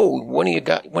information?" "Oh, one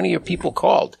of your people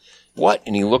called." "What?"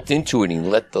 And he looked into it and he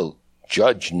let the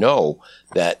judge know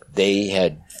that they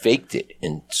had faked it,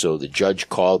 and so the judge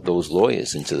called those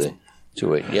lawyers to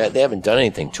it. Yeah, they haven't done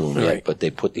anything to him yet, but they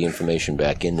put the information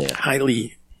back in there.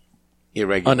 Highly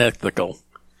irregular, unethical,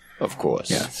 of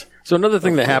course. Yes. So another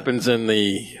thing that happens in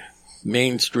the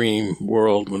mainstream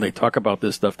world when they talk about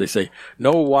this stuff, they say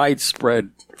no widespread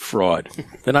fraud.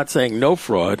 They're not saying no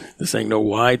fraud; they're saying no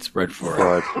widespread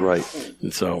fraud. Right.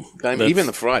 And so, I mean, even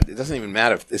the fraud, it doesn't even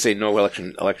matter if they say no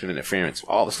election interference.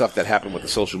 All the stuff that happened with the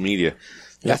social media,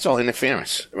 that's all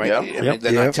interference, right? Yeah. I mean,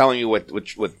 they're not telling you what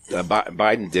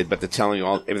Biden did, but they're telling you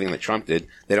everything that Trump did.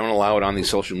 They don't allow it on these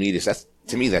social medias. That's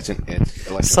to me, that's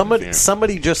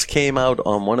somebody just came out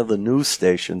on one of the news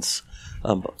stations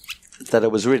that I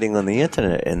was reading on the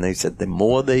internet, and they said the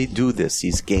more they do this,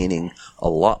 he's gaining a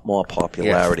lot more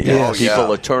popularity. Yes.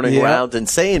 People are turning around and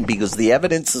saying, because the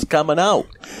evidence is coming out,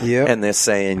 and they're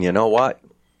saying, you know what?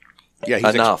 Yeah,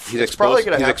 enough. He's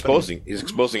exposing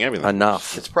everything.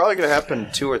 Enough. It's probably going to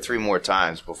happen 2 or 3 more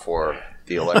times before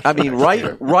the election. I mean,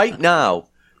 right now,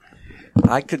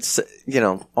 I could say,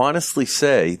 honestly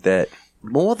say that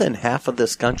more than half of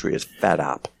this country is fed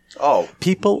up. Oh,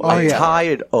 people are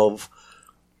tired of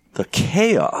the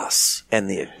chaos and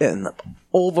the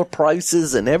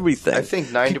overprices and everything. I think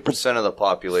 90% of the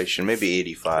population, maybe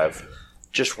 85,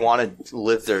 just want to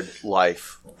live their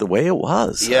life the way it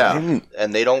was. Yeah,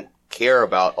 and they don't care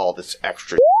about all this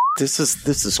extra. This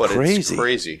is but crazy. It's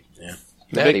crazy. Yeah.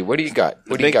 Maddie, what do you got?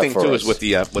 The big thing too is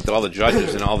with all the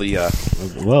judges and all the.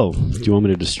 Whoa! Do you want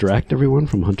me to distract everyone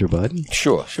from Hunter Biden?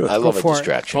 Sure. I love a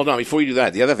distraction. Hold on, before you do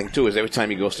that, the other thing too is every time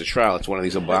he goes to trial, it's one of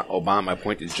these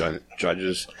Obama-appointed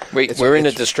judges. Wait, we're in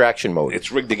a distraction mode.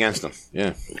 It's rigged against them.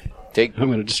 Yeah. I'm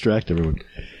going to distract everyone.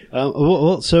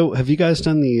 So have you guys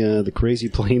done the crazy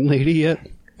plane lady yet?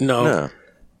 No.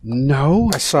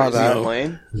 No? I saw that.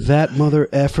 Plane? That mother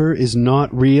effer is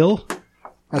not real?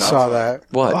 I saw that.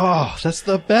 What? Oh, that's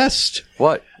the best.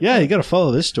 What? Yeah, you got to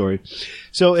follow this story.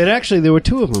 So there were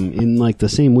 2 of them in like the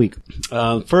same week.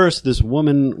 First, this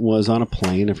woman was on a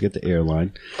plane, I forget the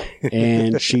airline,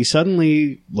 and she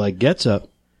suddenly gets up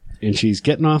and she's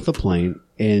getting off the plane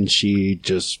and she's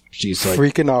like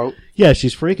freaking out. Yeah,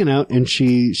 she's freaking out and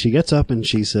she gets up and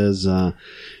she says,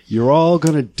 "You're all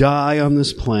going to die on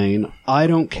this plane. I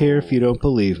don't care if you don't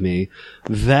believe me.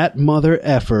 That mother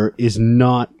effer is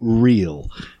not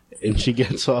real." And she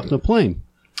gets off the plane.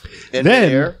 In the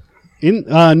air?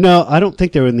 No, I don't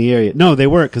think they were in the area. No, they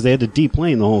weren't because they had to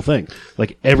deplane the whole thing.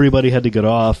 Like everybody had to get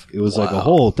off. It was like a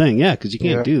whole thing. Yeah, because you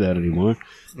can't do that anymore.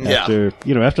 After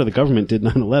the government did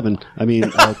 9/11,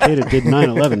 Al Qaeda did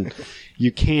 9/11,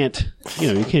 you can't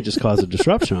just cause a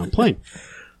disruption on a plane.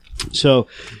 So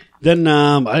then,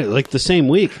 the same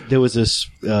week, there was this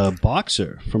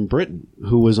boxer from Britain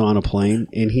who was on a plane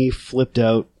and he flipped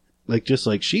out just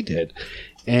like she did.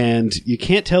 And you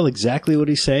can't tell exactly what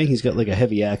he's saying. He's got a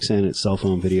heavy accent. It's cell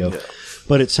phone video. Yeah.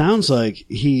 But it sounds like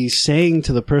he's saying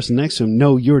to the person next to him,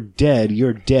 "No, you're dead.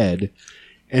 You're dead."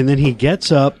 And then he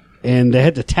gets up, and they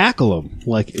had to tackle him,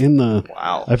 like in the.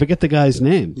 Wow. I forget the guy's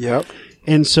name. Yep.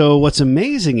 And so what's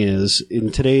amazing is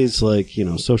in today's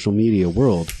social media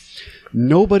world,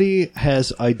 nobody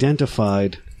has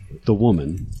identified the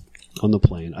woman on the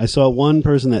plane. I saw one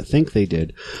person that think they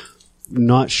did.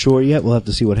 Not sure yet. We'll have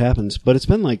to see what happens. But it's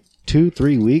been like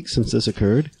 2-3 weeks since this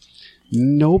occurred.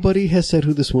 Nobody has said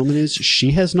who this woman is.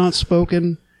 She has not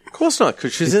spoken. Of course not,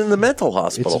 because she's in the mental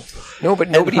hospital. No, but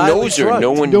nobody knows her.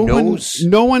 No one knows.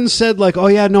 No one said like, "Oh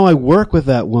yeah, no, I work with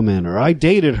that woman," or "I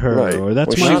dated her," Right. or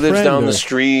 "That's Or my she friend." lives down or- the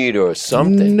street or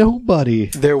something. Nobody.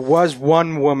 There was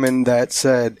one woman that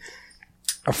said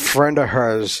a friend of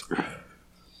hers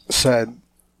said,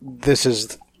 "This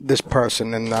is this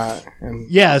person," and not. And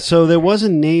Yeah, so there was a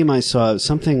name I saw,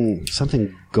 something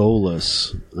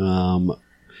Golas.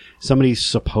 Somebody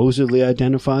supposedly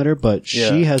identified her, but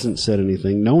she hasn't said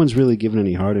anything. No one's really given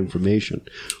any hard information.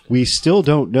 We still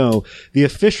don't know. The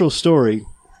official story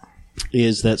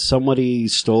is that somebody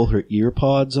stole her ear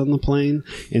pods on the plane,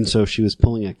 and so she was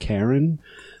pulling a Karen.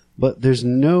 But there's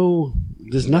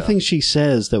nothing she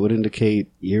says that would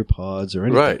indicate ear pods or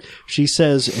anything. Right. She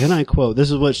says, and I quote, this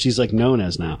is what she's like known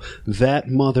as now, "That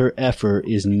mother effer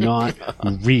is not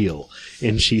real."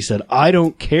 And she said, "I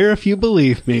don't care if you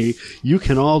believe me. You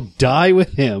can all die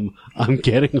with him. I'm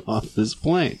getting off this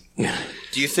plane."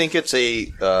 Do you think it's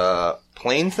a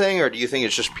plane thing, or do you think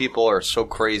it's just people are so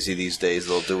crazy these days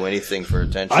they'll do anything for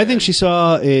attention? I think she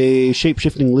saw a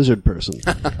shape-shifting lizard person.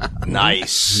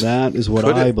 Nice. That is what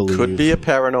I believe. Could be a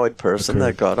paranoid person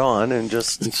that got on and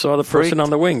just saw the person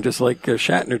on the wing, just like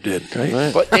Shatner did,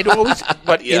 right? But it always.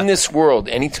 But in this world,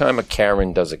 anytime a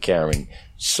Karen does a Karen,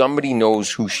 somebody knows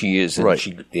who she is,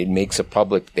 and it makes it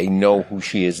public. They know who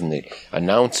she is, and they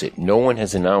announce it. No one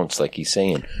has announced, like he's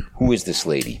saying, who is this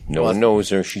lady? No one knows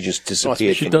her. She just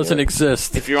disappeared. She doesn't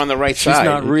exist. If you're on the right She's side,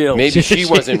 not real. Maybe she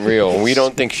wasn't real. We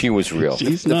don't think she was real.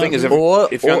 The thing is, if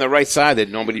you're on the right side, that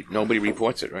nobody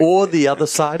reports it, right? Or the other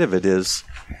side of it is,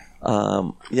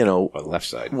 or the left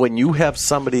side. when you have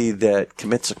somebody that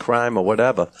commits a crime or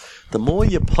whatever, the more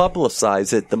you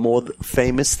publicize it, the more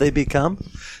famous they become.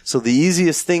 So the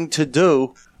easiest thing to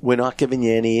do, we're not giving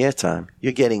you any airtime.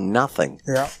 You're getting nothing.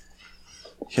 yeah.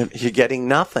 You're getting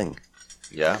nothing.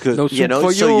 Yeah. No soup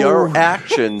for So you. your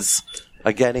actions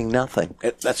are getting nothing.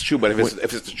 That's true, but if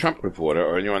it's a Trump reporter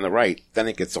or you're on the right, then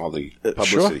it gets all the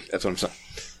publicity. Sure. That's what I'm saying.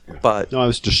 But No, I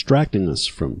was distracting us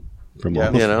from all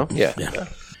of it. Yeah.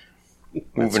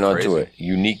 Moving on to a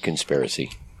unique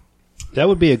conspiracy. That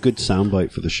would be a good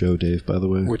soundbite for the show, Dave, by the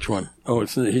way. Which one? Oh,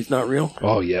 he's not real?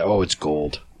 Oh, yeah. Oh, it's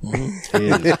gold.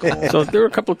 Mm-hmm. It's gold. So there were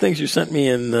a couple of things you sent me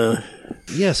in.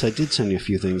 Yes, I did send you a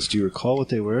few things. Do you recall what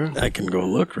they were? I can go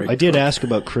look right I did quick. ask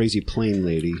about Crazy Plane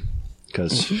Lady,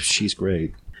 because she's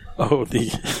great. Oh, the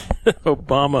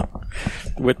Obama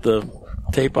with the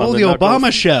tape on Oh, the the knuckles.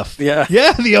 Obama chef. Yeah.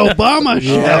 Yeah, the Obama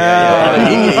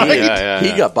chef.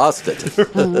 He got busted.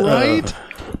 Right?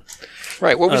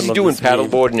 Right. What was I he love doing this meme.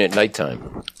 paddleboarding at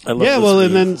nighttime? I love Yeah, this well, meme.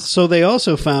 and then, so they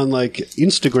also found, like,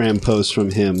 Instagram posts from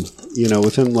him,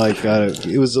 within, like,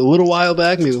 it was a little while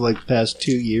back, maybe, like, the past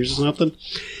 2 years or something,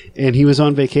 and he was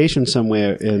on vacation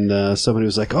somewhere, and somebody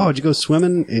was like, "Oh, did you go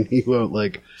swimming?" And he wrote,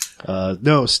 like,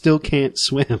 "No, still can't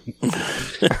swim."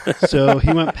 So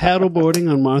he went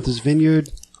paddleboarding on Martha's Vineyard,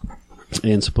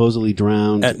 and supposedly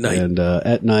drowned. At night. And,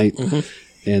 at night. Mm-hmm.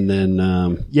 And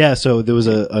then, so there was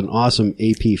an awesome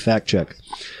AP fact check.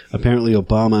 Apparently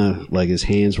Obama, like, his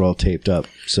hands were all taped up.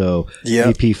 So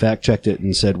AP fact checked it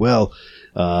and said, well,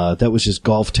 that was just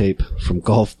golf tape from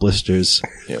golf blisters.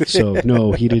 So,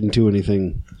 no, he didn't do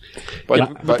anything.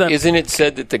 But isn't it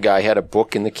said that the guy had a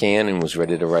book in the can and was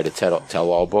ready to write a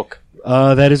tell-all book?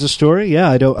 That is a story.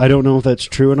 Yeah, I don't know if that's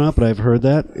true or not, but I've heard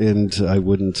that, and I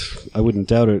wouldn't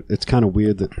doubt it. It's kind of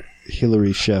weird that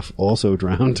Hillary Chef also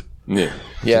drowned. Yeah,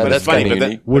 But that's it's funny, funny. but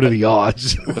then, What are the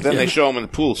odds? but then they show him in the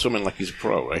pool swimming like he's a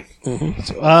pro, right?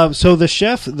 So the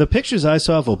chef, the pictures I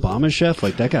saw of Obama's chef,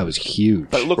 like, that guy was huge.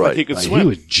 But it looked like he could Like, swim. he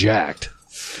was jacked.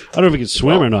 I don't know if he could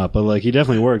swim or not, but, like, he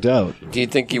definitely worked out. Do you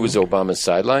think he was Obama's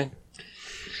sideline?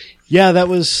 Yeah, that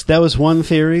was one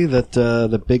theory that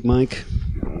that Big Mike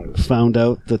found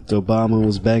out that Obama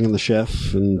was banging the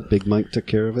chef, and Big Mike took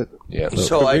care of it. Yeah.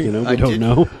 So we don't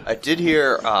know. I did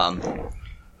hear.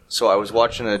 So I was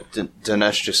watching a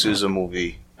Dinesh D'Souza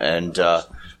movie, and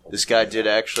this guy did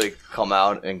actually come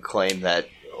out and claim that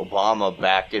Obama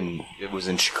it was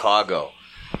in Chicago,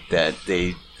 that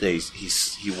he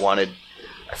wanted.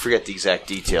 I forget the exact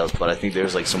details, but I think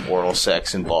there's like some oral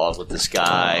sex involved with this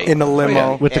guy In the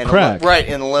limo. With the crack. Right,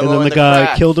 in the limo. And then the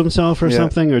guy killed himself or Yeah.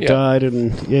 something, or died,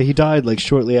 and he died like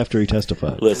shortly after he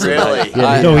testified. Listen, Really?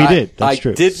 He did. That's I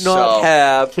true. did not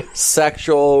have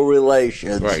sexual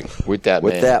relations with that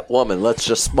with man. that woman. Let's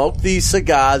just smoke these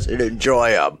cigars and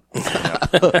enjoy them.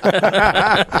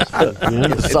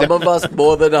 Some of us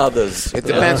more than others. It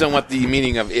depends on what the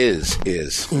meaning of is.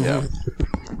 Yeah.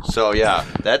 So yeah,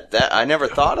 that I never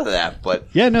thought of that, but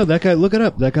Yeah, no, that guy. Look it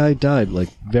up. That guy died like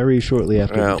very shortly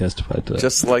after he testified to that.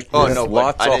 Just like but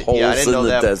lots of holes I didn't in know the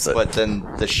that. desert. But then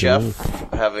the chef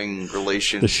having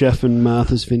relations. The chef in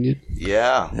Martha's Vineyard.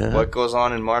 Yeah. What goes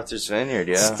on in Martha's Vineyard?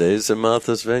 Yeah. Stays in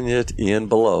Martha's Vineyard, Ian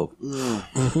below.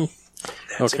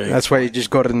 Okay. That's why you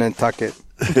just go to Nantucket.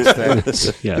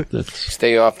 Yeah, that's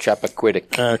Stay off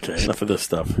Chappaquiddick. Okay, enough of this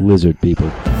stuff. lizard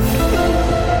people.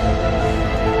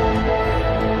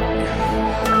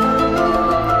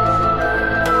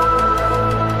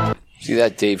 See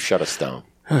that? Dave shut us down.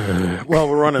 Well,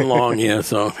 we're running long here,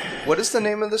 so What is the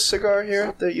name of this cigar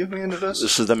here that you handed us?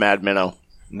 This is the Mad Minnow.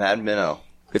 Mad Minnow.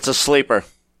 It's a sleeper.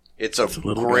 It's a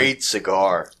great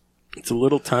cigar. it's a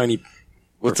little tiny.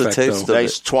 What's the Perfecto. taste of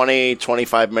Nice it? 20,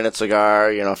 25-minute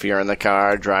cigar, if you're in the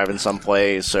car driving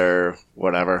someplace or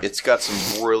whatever. It's got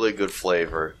some really good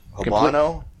flavor.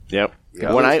 Habano? Yep.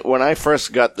 Yeah. When I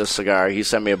first got this cigar, he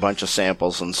sent me a bunch of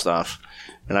samples and stuff,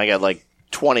 and I got like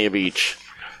 20 of each.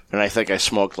 And I think I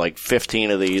smoked like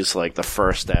 15 of these like the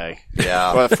first day.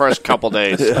 Yeah. Well, the first couple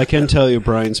days. I can tell you,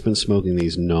 Brian's been smoking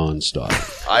these nonstop.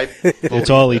 It's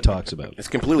all he talks about. It's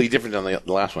completely different than the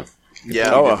last one.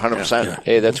 Yeah. Oh, 100%.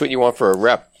 Hey, that's what you want for a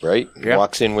rep, right? Yeah.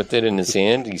 Walks in with it in his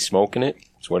hand. He's smoking it.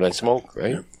 That's what I smoke,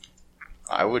 right?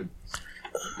 I would.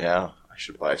 Yeah. I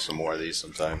should buy some more of these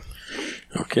sometime.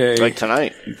 Okay. Like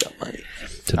tonight. You got money.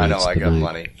 I know Tonight's I the got night.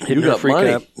 money. You got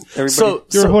money. Everybody.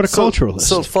 You're a horticulturalist.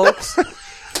 So, folks,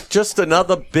 just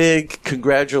another big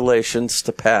congratulations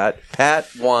to Pat. Pat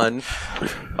won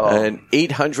an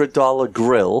 $800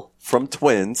 grill from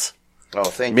Twins. Oh,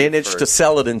 thank you. Managed to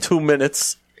sell it in 2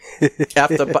 minutes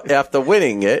after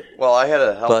winning it. Well, I had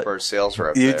a helper sales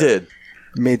rep. You there. did.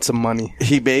 Made some money.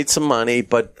 He made some money,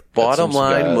 but bottom some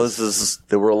line cigars. was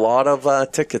there were a lot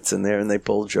of tickets in there, and they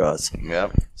pulled yours.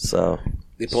 Yep. So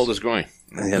They pulled his groin.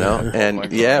 and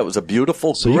it was a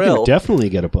beautiful So you grill. can definitely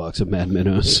get a box of Mad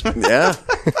Minnows. Yeah,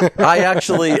 I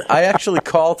actually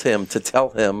called him to tell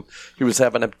him he was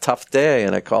having a tough day,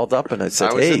 and I called up and I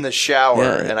said, I was "Hey," in the shower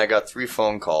Yeah. and I got 3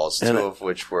 phone calls, 2 And of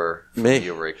which were from me,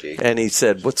 you, Ricky. and he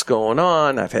said, "What's going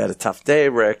on? I've had a tough day,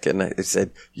 Rick." And I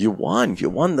said, You won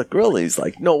the grill." He's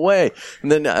like, "No way."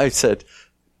 And then I said,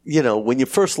 when you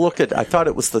first look at, I thought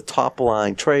it was the top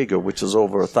line Traeger, which is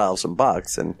over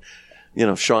 $1,000, and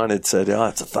Sean had said, "Oh,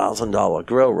 it's $1,000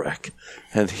 grill, Rick,"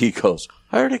 and he goes,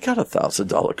 "I already got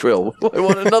 $1,000 grill. What do I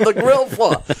want another grill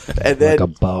for?" And then, Like a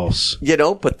boss.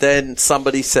 but then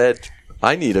somebody said,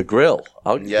 "I need a grill.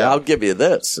 I'll give you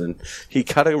this," and he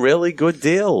cut a really good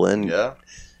deal, and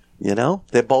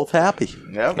they're both happy.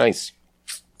 Yeah. Nice.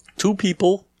 2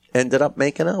 people ended up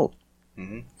making out.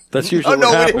 That's usually no,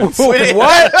 what happens. wait.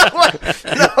 What?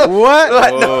 No.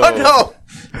 What? No.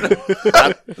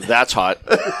 That's hot.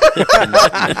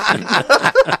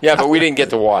 Yeah, but we didn't get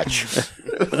to watch.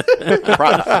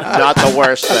 Not the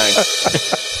worst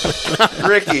thing.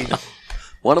 Ricky.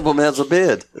 One of them has a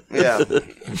beard. Yeah.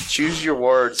 Choose your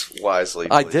words wisely,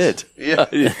 please. I did. Yeah.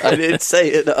 I didn't say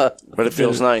it. But it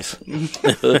feels nice.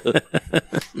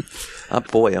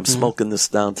 I'm smoking this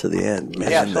down to the end,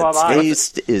 man. Yeah, so the am I.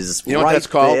 taste is You know what right that's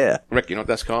called? there. Rick, you know what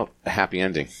that's called? A happy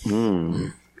ending.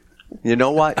 You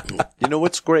know what? You know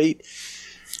what's great?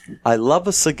 I love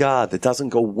a cigar that doesn't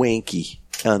go wanky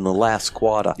in the last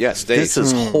quarter. Yeah, it stays. This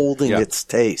is holding Yeah. its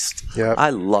taste. Yeah.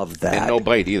 I love that. And no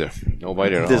bite either. No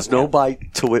bite at all. There's no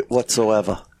bite to it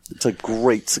whatsoever. It's a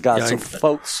great cigar. Yeah, So,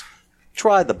 folks,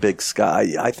 try the Big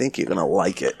Sky. I think you're going to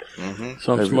like it.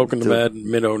 So I'm smoking the Mad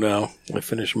Minnow now. I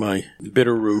finished my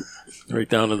bitter root right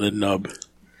down to the nub.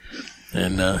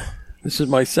 And this is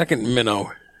my second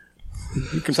minnow.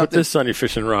 You can put this on your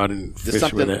fishing rod and There's fish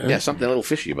something, with it. yeah, something a little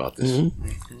fishy about this.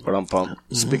 But I'm pumped.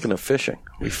 Speaking of fishing,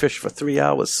 we fished for 3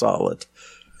 hours solid.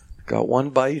 Got one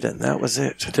bite, and that was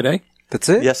it. Today? That's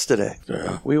it? Yesterday.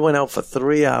 We went out for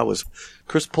 3 hours.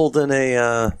 Chris pulled in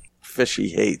a fish he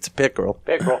hates, pickerel.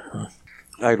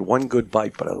 I had one good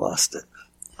bite, but I lost it.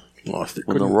 Lost it.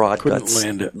 When the rod couldn't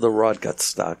land it. The rod got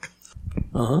stuck.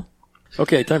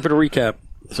 Okay, time for the recap.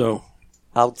 So,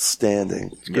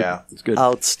 Outstanding. Yeah. it's good.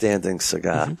 Outstanding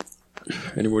cigar.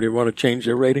 Anybody want to change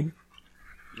their rating?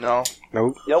 No.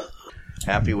 Nope.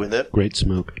 Happy with it. Great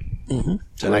smoke.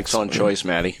 It's an excellent choice,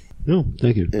 Maddie. No,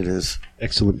 thank you. It is.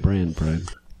 Excellent brand, Brian.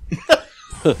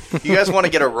 You guys want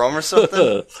to get a rum or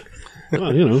something?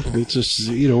 Well, you know, it's just,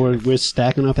 you know, we're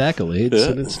stacking up accolades, Yeah.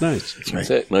 and it's nice. That's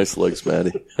it. Nice legs,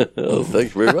 Matty. Oh,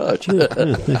 thank you very much.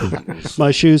 Thank you.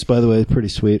 My shoes, by the way, pretty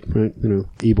sweet. Right? You know,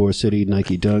 Ybor City,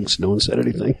 Nike Dunks. No one said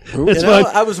anything. It's fine.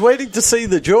 I was waiting to see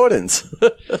the Jordans.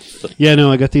 Yeah, no,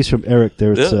 I got these from Eric.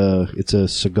 It's a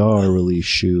cigar release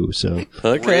shoe. So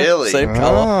Okay. Really? Same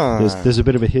color? There's a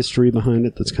bit of a history behind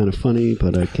it that's kind of funny,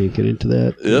 but I can't get into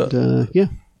that. Yeah. And, yeah.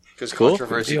 Because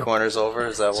controversy corner's over.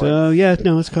 Is that what? So yeah,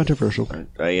 no, it's controversial.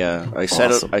 I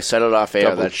said it off air.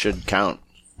 Double. That should count.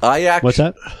 What's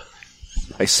that?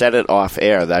 I said it off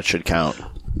air. That should count.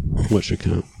 What should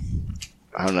count?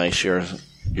 How nice your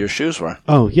shoes were.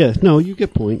 Oh yeah, no, you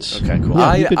get points. Okay, cool.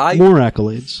 Yeah, you get more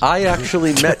accolades. I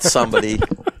actually met somebody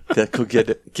that could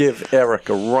give Eric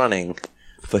a running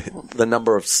for the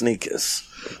number of sneakers.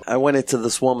 I went into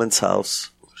this woman's house.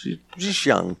 She's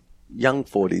young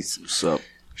 40s. So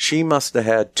she must have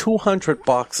had 200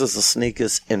 boxes of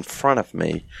sneakers in front of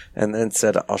me and then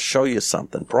said, I'll show you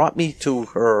something. Brought me to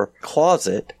her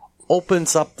closet,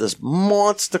 opens up this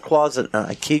monster closet, and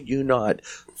I kid you not,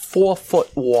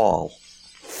 4-foot wall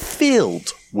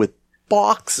filled with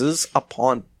boxes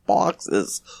upon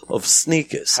boxes of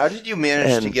sneakers. How did you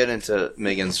manage to get into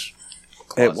Megan's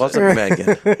closet? It wasn't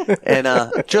Megan. And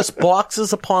just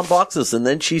boxes upon boxes. And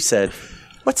then she said,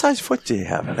 what size foot do you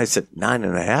have? And I said,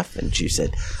 9.5. And she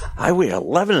said, I weigh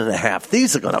 11.5.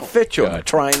 These are going to fit you. I'm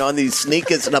trying on these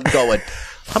sneakers, and I'm going,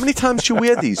 how many times do you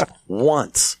wear these?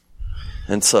 Once.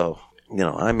 And so, you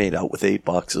know, I made out with 8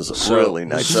 boxes of really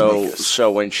nice sneakers.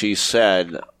 So when she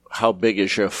said, how big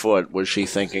is your foot, was she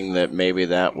thinking that maybe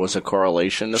that was a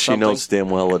correlation to She something? knows damn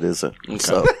well it isn't. Okay.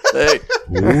 So, hey.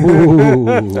 Ooh.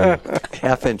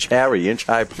 Half-inch Harry,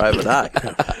 inch-high private eye.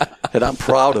 And I'm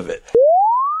proud of it.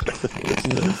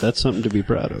 That's something to be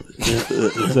proud of.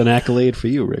 It's an accolade for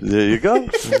you, Rick. There you go.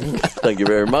 Thank you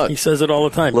very much. He says it all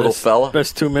the time. Little fella.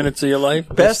 Best 2 minutes of your life.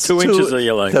 Best 2 inches of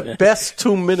your life. The best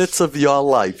 2 minutes of your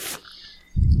life.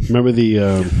 Remember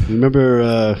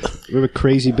remember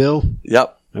Crazy Bill?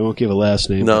 Yep. I won't give a last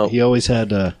name. No. But he always had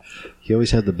the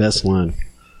best line.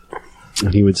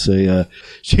 And he would say,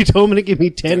 she told me to give me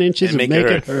 10 inches and make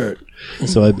it hurt.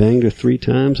 So I banged her 3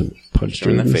 times and punched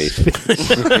her in the face.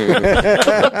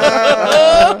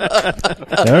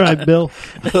 All right, Bill.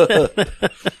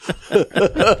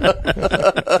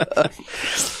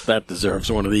 That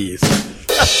deserves one of these.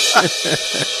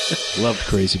 Loved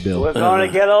Crazy Bill. We're going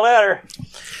to get a letter.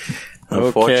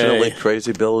 Unfortunately, Okay.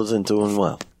 Crazy Bill isn't doing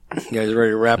well. You guys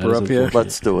ready to wrap her up here?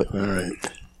 Let's do it. All right.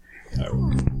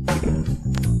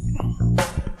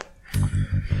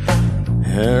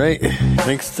 All right.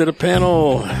 Thanks to the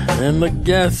panel and the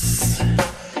guests.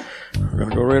 We're going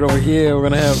to go right over here. We're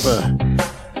going to have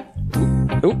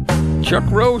Chuck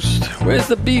Roast. Where's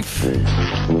the beef?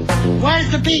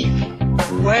 Where's the beef?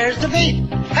 Where's the beef?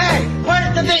 Hey,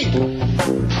 where's the beef?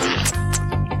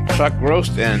 Chuck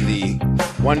Roast and the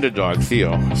Wonder Dog,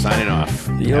 Theo, signing off.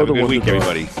 Theo Have the a good Wonder week, Dog.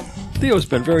 everybody. Theo's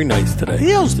been very nice today.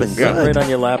 Theo's been Sitting good. right on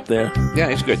your lap there. Yeah,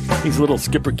 he's good. He's a little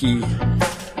skipper key.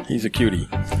 He's a cutie.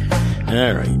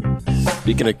 All right.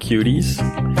 Speaking of cuties,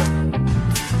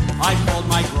 I pulled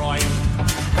my groin.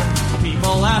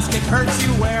 People ask it hurts you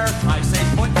where? I say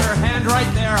put your hand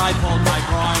right there. I pulled my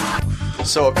groin.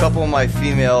 So a couple of my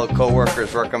female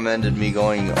coworkers recommended me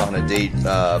going on a date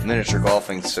miniature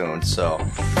golfing soon, so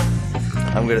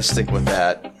I'm going to stick with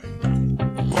that.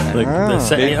 like they're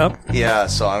setting you up. Yeah,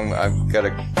 so I've got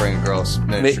to bring girls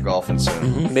miniature golfing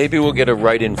soon. Maybe we'll get a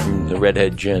write-in from the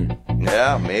Redhead Jen.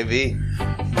 Yeah, maybe.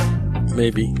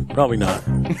 Maybe. Probably not.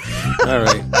 All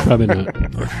right. Probably not.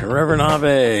 Reverend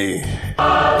Ave.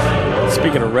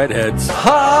 Speaking of redheads.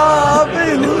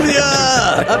 Hallelujah!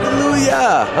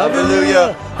 Hallelujah!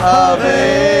 Hallelujah!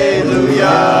 Hallelujah!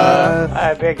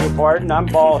 I beg your pardon, I'm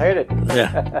bald-headed.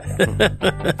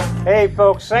 Yeah. Hey,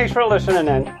 folks, thanks for listening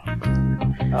in.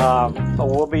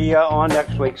 We'll be on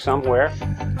next week somewhere.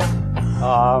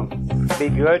 Be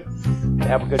good.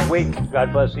 Have a good week.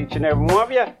 God bless each and every one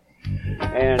of you.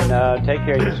 And take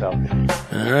care of yourself.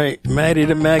 All right. Maddie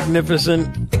the Magnificent.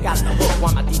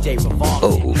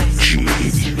 Oh,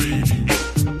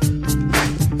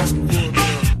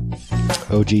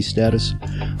 OG status.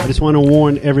 I just want to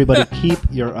warn everybody, keep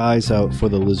your eyes out for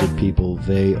the lizard people.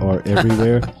 They are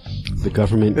everywhere. The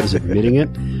government is admitting it.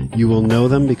 You will know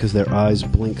them because their eyes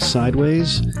blink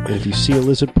sideways. And if you see a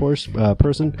lizard person,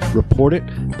 report it,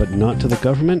 but not to the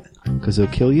government because they'll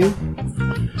kill you.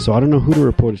 So I don't know who to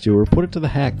report it to. Report it to the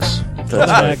hacks.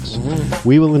 Hacks.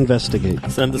 We will investigate.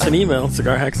 Send us an email,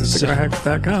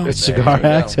 cigarhacks@cigarhacks.com. It's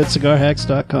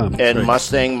cigarhacks@cigarhacks.com. And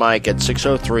Mustang Mike at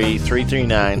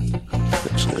 603-339.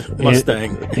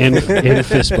 Mustang. And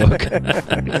Facebook.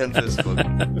 And Facebook.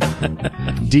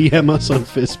 DM us on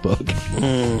Facebook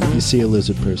if you see a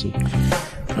lizard person.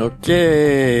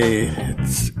 Okay,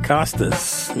 it's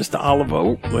Costas, Mr. Olive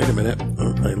Oil. Wait a minute,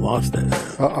 I lost it.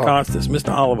 Costas,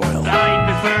 Mr. Olive Oil.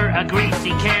 I prefer a greasy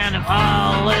can of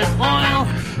olive oil.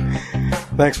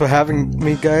 Thanks for having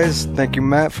me, guys. Thank you,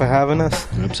 Matt, for having us.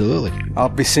 Absolutely. I'll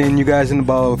be seeing you guys in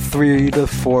about 3 to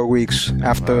 4 weeks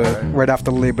right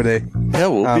after Labor Day. Yeah,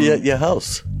 we'll be at your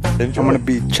house. Enjoy. I'm going to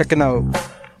be checking out.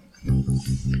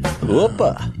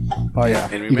 Whoopa. Oh,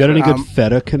 yeah. You got any good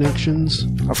feta connections?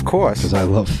 Of course. Because I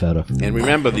love feta. And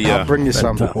remember the... I'll bring you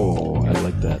some. Oh, I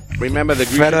like that. Remember the...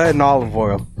 Feta and olive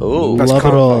oil. Oh, love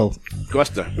it all.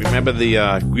 Costa, remember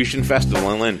the Grecian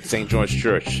Festival in Lynn, St. George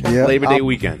Church. Yeah, Labor Day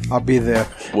weekend. I'll be there.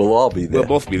 We'll all be there. We'll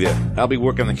both be there. I'll be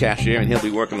working the cashier, and he'll be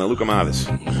working the Luca Marvis.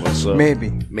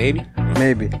 Maybe. Maybe?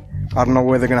 Maybe. I don't know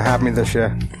where they're going to have me this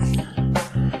year.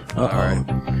 All right,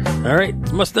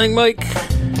 Mustang Mike.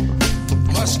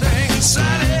 Mustang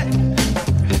Sally.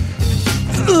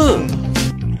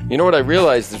 You know what I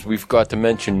realized is we forgot to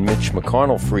mention Mitch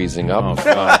McConnell freezing up.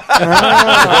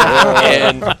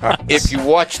 And if you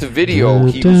watch the video,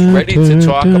 he was ready to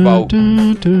talk about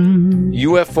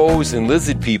UFOs and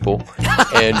lizard people,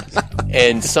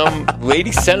 and some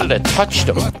lady senator touched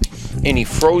him, and he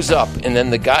froze up, and then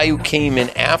the guy who came in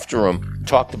after him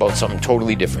talked about something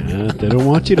totally different. They don't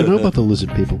want you to know about the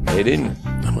lizard people. They didn't.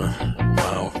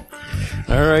 Wow.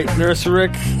 All right, Nurse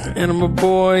Rick, Enema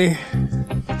Boy.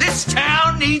 This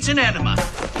town needs an enema.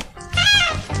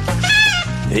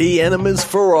 The enemas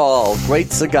for all.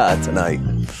 Great cigar tonight.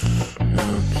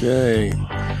 Okay.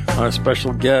 Our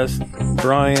special guest,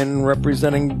 Brian,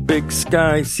 representing Big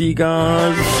Sky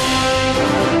Cigars.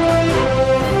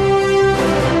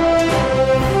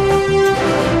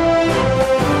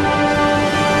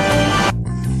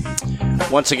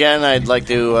 Once again, I'd like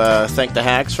to thank the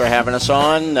Hacks for having us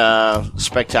on.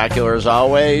 Spectacular as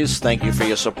always. Thank you for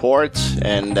your support.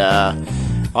 And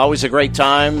always a great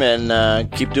time.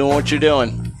 And keep doing what you're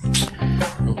doing.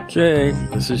 Okay.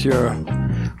 This is your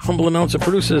humble announcer,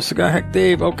 producer, Cigar Hack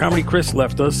Dave. Oh, Comedy Chris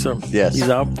left us. So yes. He's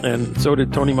out. And so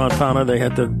did Tony Montana. They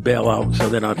had to bail out, so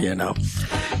they're not here now.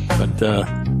 But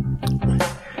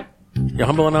your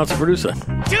humble announcer, producer. To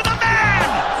the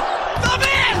man! The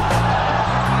man!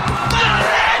 The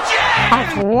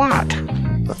legend! What?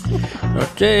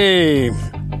 Okay.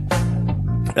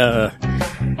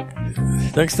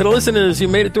 Thanks to the listeners. You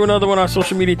made it through another one. Our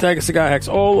social media tag is Cigar Hacks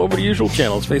all over the usual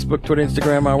channels. Facebook, Twitter,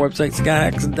 Instagram, our website,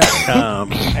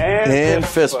 cigarhacks.com. and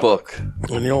Facebook.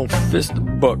 And the old fist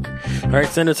book. All right,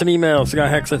 send us an email,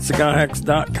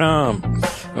 cigarhacks@cigarhacks.com.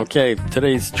 Okay,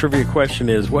 today's trivia question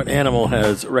is, what animal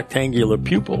has rectangular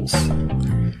pupils?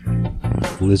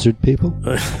 Lizard people?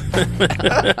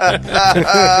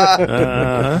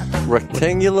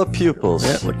 Rectangular pupils.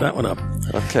 Yeah, look that one up.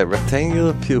 Okay,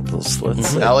 rectangular pupils. Let's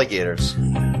see. Alligators.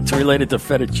 It's related to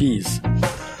feta cheese.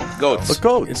 Goats.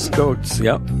 Goats. It's goats,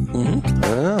 yep.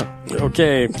 Mm-hmm.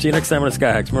 Okay, see you next time on the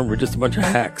Sky Hacks. Remember, we're just a bunch of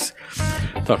hacks.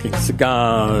 Talking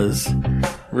cigars,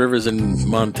 rivers in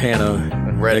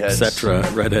Montana, redheads. etc.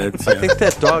 Redheads. Yeah. I think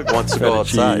that dog wants to go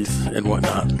outside. And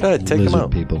whatnot. Go ahead, take him Lizard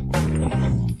out. people.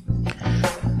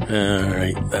 All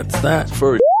right, that's that.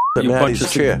 For you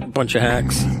Maddie's chair. bunch of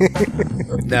hacks.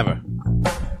 Never.